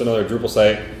 DevShop.support is just another Drupal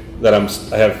site that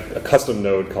I have a custom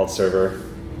node called server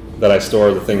that I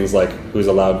store the things like who's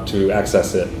allowed to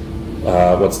access it,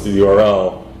 what's the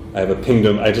URL. I have a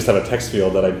pingdom. I just have a text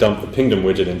field that I dump the pingdom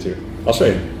widget into. I'll show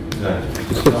you.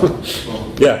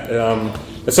 Yeah.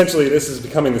 Essentially, this is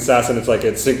becoming the SaaS, and it's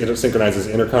it synchronizes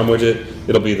intercom widget.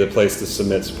 It'll be the place to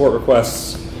submit support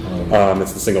requests.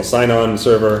 It's the single sign-on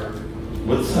server.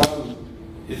 Is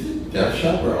it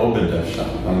DevShop or Open DevShop?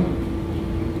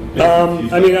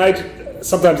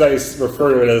 Sometimes I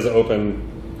refer to it as open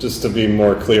just to be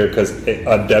more clear, because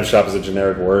a DevShop is a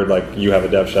generic word. You have a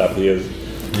DevShop, he is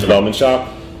development shop.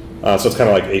 So it's kind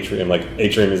of like Atrium.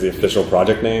 Atrium is the official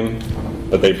project name,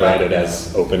 but they brand it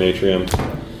as Open Atrium.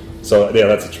 So yeah,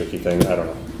 that's a tricky thing. I don't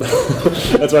know.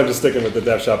 That's why I'm just sticking with the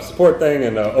DevShop support thing,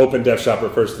 and Open DevShop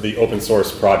refers to the open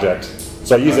source project.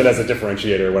 So I use it as a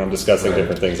differentiator when I'm discussing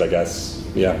different things, I guess.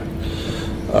 Yeah.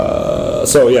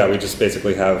 So yeah, we just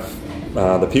basically have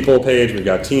the people page. We've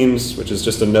got teams, which is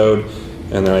just a node,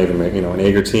 and then I even make an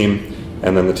Aegir team,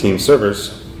 and then the team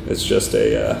servers. It's just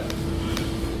a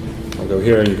I'll go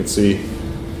here and you can see,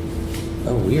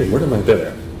 oh weird, where did my,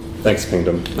 there. Thanks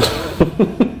Pingdom.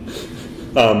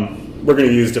 We're going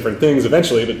to use different things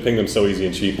eventually, but Pingdom's so easy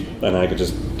and cheap, and I could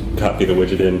just copy the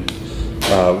widget in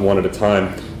one at a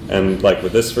time. And like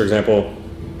with this, for example,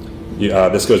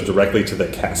 this goes directly to the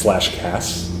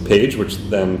 /cas page, which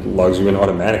then logs you in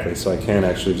automatically. So I can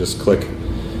actually just click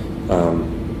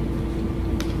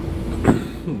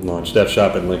launch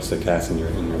DevShop and links to CAS and you're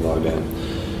logged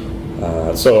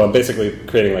in. So I'm basically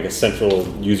creating like a central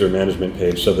user management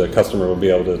page so the customer will be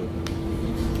able to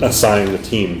assign the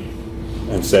team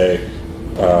and say,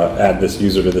 add this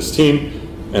user to this team,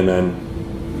 and then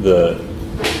the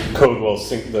code will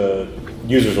sync, the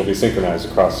users will be synchronized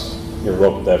across your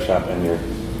local DevShop and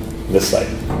this site.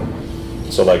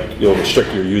 So like you'll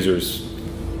restrict your users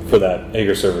for that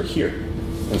Aegir server here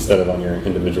instead of on your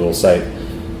individual site,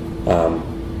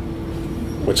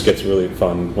 which gets really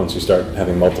fun once you start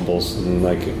having multiples. And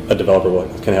like a developer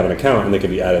can have an account and they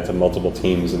can be added to multiple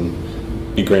teams and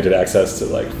be granted access to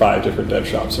like 5 different dev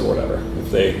shops or whatever if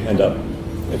they end up,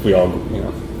 if we all,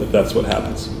 if that's what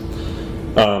happens.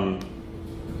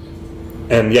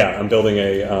 And yeah, I'm building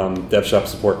a DevShop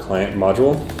support client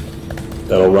module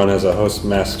that'll run as a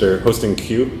hosting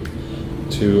queue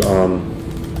to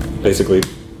basically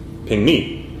ping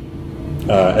me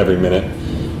every minute.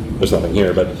 There's nothing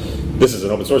here, but this is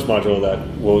an open source module that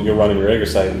you'll run in your Aegir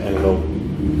site, and it'll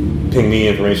ping me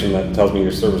information that tells me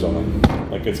your server's online.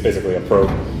 Like it's basically a probe,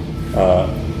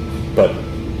 but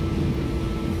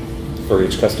for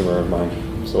each customer of mine.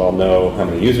 So I'll know how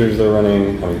many users they're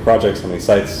running, how many projects, how many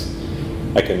sites.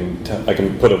 I can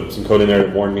put some code in there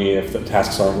to warn me if the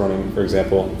tasks aren't running, for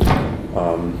example,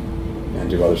 and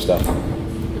do other stuff.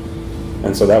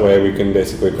 And so that way we can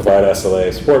basically provide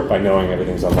SLA support by knowing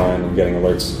everything's online and getting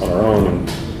alerts on our own. And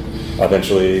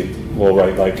eventually we'll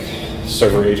write like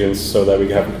server agents so that we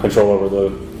can have control over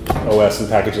the OS and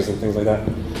packages and things like that.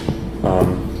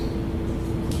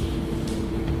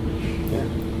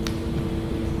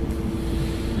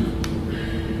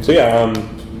 So yeah,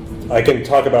 I can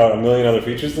talk about a million other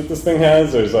features that this thing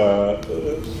has. There's we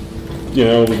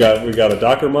got a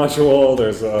Docker module.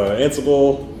 There's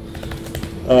Ansible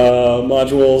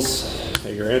modules.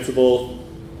 Your Ansible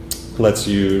lets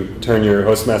you turn your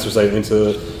host master site into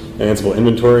an Ansible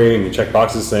inventory, and you check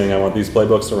boxes saying I want these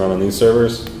playbooks to run on these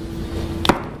servers.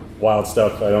 Wild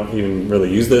stuff. I don't even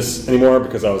really use this anymore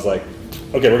because I was like,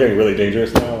 okay, we're getting really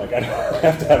dangerous now. Like I don't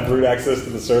have to have root access to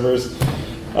the servers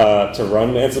to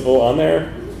run Ansible on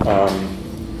there.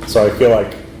 So I feel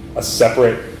like a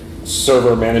separate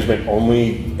server management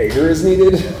only Aegir is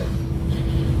needed.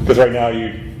 Because right now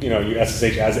you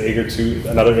SSH as Aegir to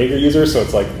another Aegir user, so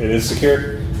it's like it is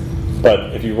secure.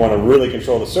 But if you want to really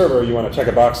control the server, you want to check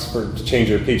a box to change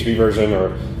your PHP version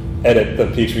or edit the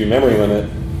PHP memory limit,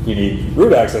 you need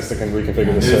root access that can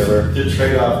reconfigure the server. The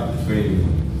trade-off between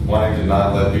wanting to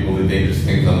not let people do dangerous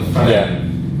things on the front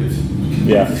end, it's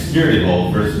security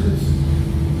hole versus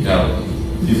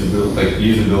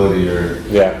usability or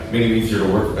making it easier to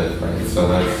work with, right? So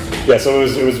that's so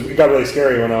it got really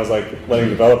scary when I was like letting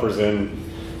developers in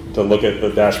to look at the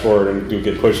dashboard and do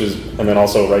git pushes, and then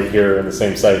also right here in the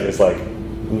same site is like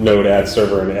node add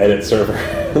server and edit server,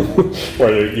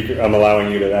 where I'm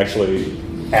allowing you to actually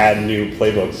add new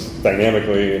playbooks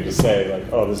dynamically and just say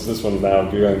like, oh, this one's now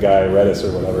guy Redis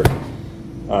or whatever,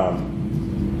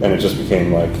 and it just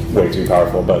became like way too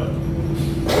powerful, but.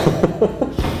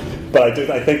 But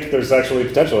I think there's actually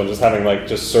potential in just having like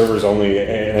just servers only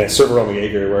and a server only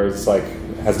Aegir where it's like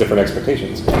has different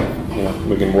expectations.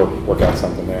 We can work out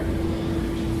something there.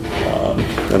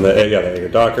 And the Aegir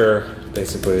Docker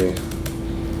basically.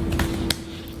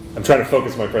 I'm trying to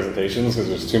focus my presentations because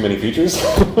there's too many features.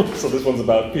 So this one's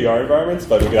about PR environments,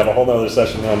 but we could have a whole other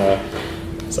session on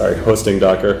hosting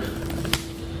Docker.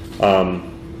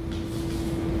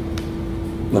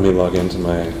 Let me log into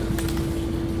my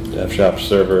DevShop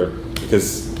server,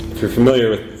 because if you're familiar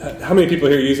with, how many people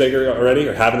here use Aegir already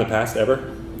or have in the past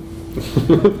ever?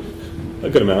 A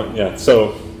good amount, yeah.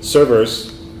 So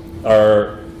servers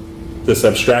are this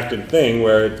abstracted thing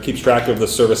where it keeps track of the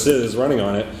services running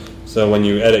on it. So when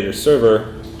you edit your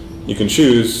server, you can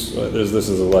choose, this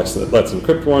is a Let's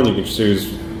Encrypt one, you can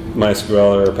choose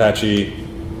MySQL or Apache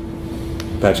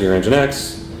or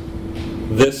Nginx.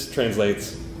 This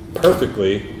translates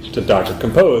perfectly to Docker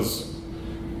Compose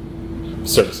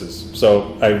services.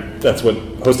 So that's what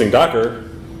hosting Docker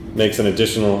makes an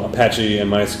additional Apache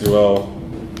and MySQL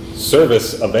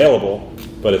service available,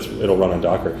 but it'll run on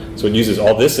Docker. So it uses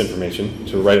all this information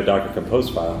to write a Docker Compose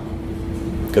file,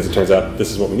 because it turns out this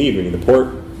is what we need. We need the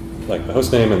port, like the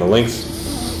host name and the links.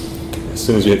 As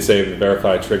soon as you hit save, the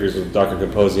verify triggers with Docker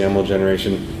Compose YAML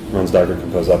generation, runs Docker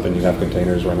Compose up, and you have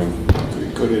containers running.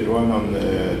 Could it run on the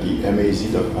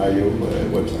maz.io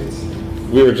websites?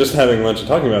 We were just having lunch and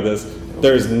talking about this.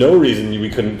 there's no reason we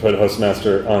couldn't put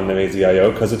Hostmaster on the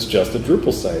AZIO because it's just a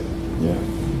Drupal site. Yeah.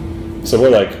 So we're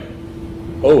like,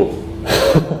 oh,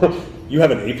 you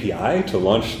have an API to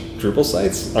launch Drupal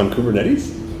sites on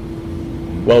Kubernetes?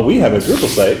 Well, we have a Drupal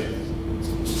site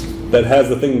that has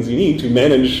the things you need to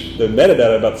manage the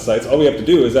metadata about the sites. All we have to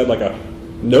do is add like a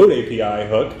Node API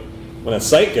hook. When a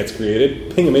site gets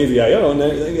created, ping them AZIO, and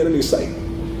they get a new site.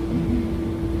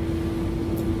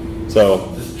 So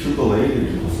This is Drupal 8 or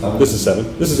Drupal 7? this is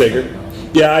 7. This is Ager.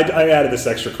 Yeah, I added this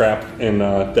extra crap in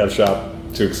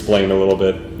DevShop to explain a little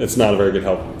bit. It's not a very good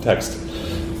help text.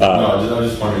 No, I'm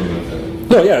just wondering what's it.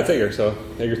 No, yeah, it's Ager, so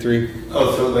Ager 3.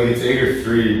 Oh, so like it's Ager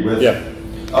 3 with... Yeah.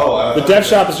 Oh, The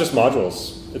DevShop is just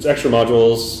modules. It's extra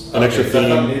modules, an extra so I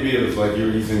thought theme. maybe it was like you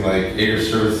were using like Ager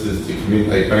services to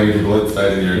communicate, like running your Drupal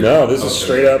site and your... No, this is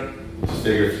straight up, Just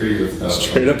Ager 3 with stuff.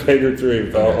 straight up Ager 3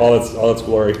 with all its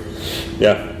glory.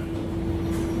 Yeah.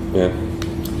 Yeah.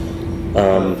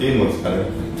 The theme looks better.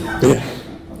 Yeah.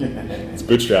 It's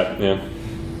Bootstrap, yeah.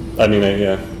 I mean,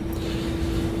 yeah.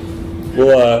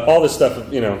 Well, all this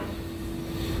stuff, you know,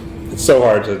 it's so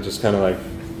hard to just kind of like,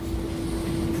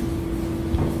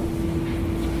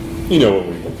 you know what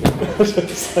we do.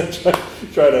 Just like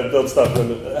try to build stuff.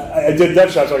 I did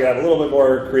DevShop so I could have a little bit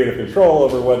more creative control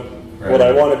over what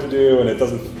I wanted to do, and it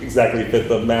doesn't exactly fit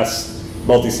the mass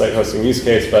multi-site hosting use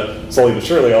case, but slowly but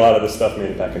surely a lot of this stuff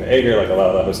made it back into Ager, like a lot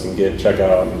of the hosting Git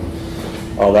checkout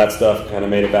and all that stuff kind of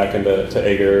made it back into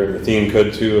Ager. The theme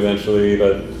could too eventually,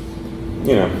 but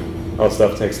you know, all that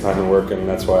stuff takes time and work, and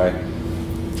that's why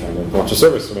I'm trying to launch a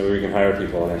service so maybe we can hire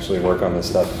people and actually work on this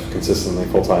stuff consistently,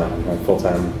 full-time, like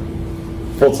full-time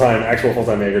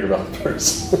Ager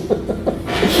developers.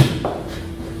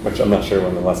 Which I'm not sure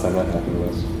when the last time that happened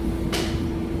was.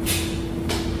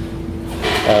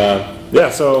 Yeah,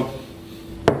 so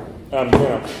you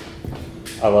know,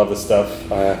 I love this stuff.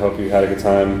 I hope you had a good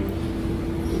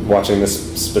time watching this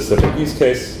specific use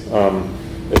case. It's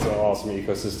an awesome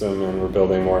ecosystem, and we're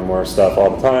building more and more stuff all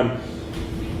the time.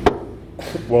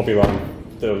 Won't be long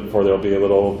before there'll be a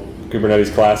little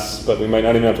Kubernetes class, but we might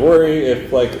not even have to worry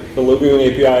if like the Lagoon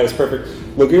API is perfect.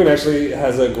 Lagoon actually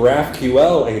has a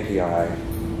GraphQL API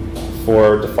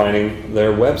for defining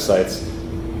their websites.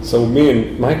 So me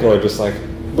and Michael are just like,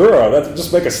 bro, let's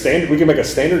just make a standard. We can make a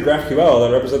standard GraphQL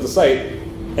that represents the site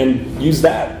and use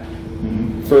that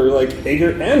for like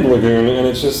Ager and Lagoon, and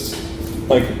it's just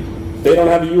like they don't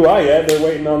have a UI yet. They're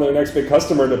waiting on their next big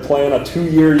customer to plan a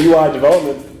 2-year UI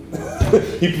development.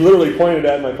 He literally pointed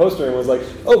at my poster and was like,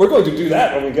 "Oh, we're going to do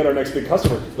that when we get our next big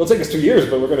customer. It'll take us 2 years,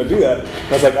 but we're going to do that." And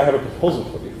I was like, "I have a proposal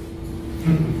for you.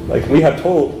 Like we have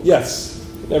total yes."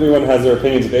 Everyone has their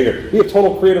opinions of Ager. We have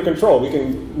total creative control. We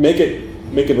can make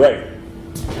it right.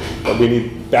 But we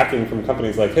need backing from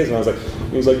companies like his. And I was like,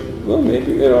 he was like, well,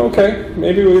 maybe, you know, okay,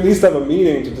 maybe we at least have a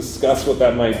meeting to discuss what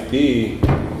that might be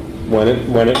when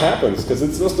it happens, because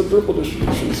it's just a Drupal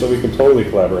distribution, so we can totally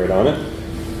collaborate on it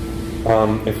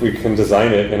if we can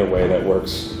design it in a way that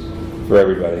works for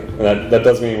everybody. And that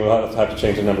does mean we'll have to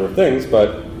change a number of things,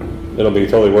 but it'll be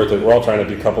totally worth it. We're all trying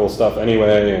to decouple stuff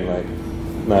anyway, and like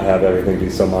not have everything be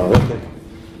so monolithic.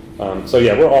 So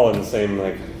yeah, we're all in the same,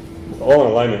 like, all in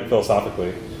alignment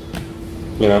philosophically.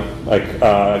 You know, like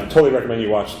I totally recommend you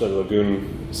watch the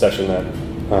Lagoon session that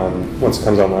once it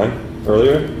comes online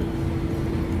earlier.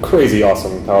 Crazy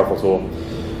awesome, powerful tool.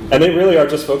 And they really are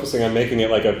just focusing on making it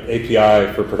like an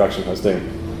API for production hosting.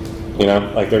 You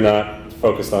know, like they're not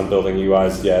focused on building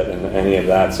UIs yet and any of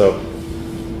that. So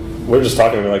we're just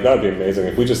talking about like, that would be amazing.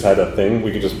 If we just had a thing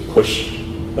we could just push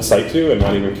a site to and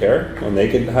not even care, and they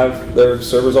could have their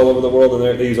servers all over the world,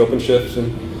 and they use OpenShift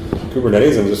and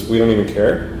Kubernetes, and just we don't even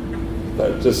care.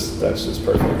 That's just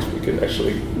perfect. We could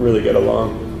actually really get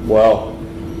along well,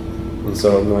 and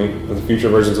so like, the future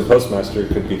versions of Postmaster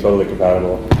could be totally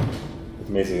compatible with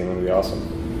Macy, and it would be awesome.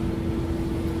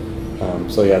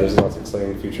 So yeah, there's lots of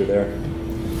exciting future there.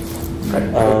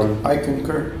 I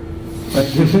concur.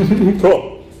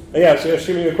 Cool. Yeah, so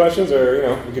shoot me the questions, or you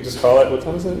know, we could just call it. What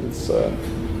time is it?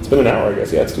 It's been an hour, I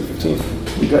guess. Yeah, it's 2:15.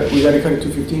 We got to cut at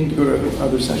 2:15 to go to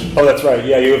another session. Oh, that's right.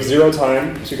 Yeah, you have 0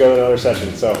 time to go to another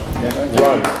session. So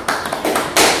run.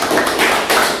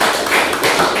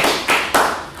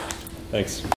 Thanks.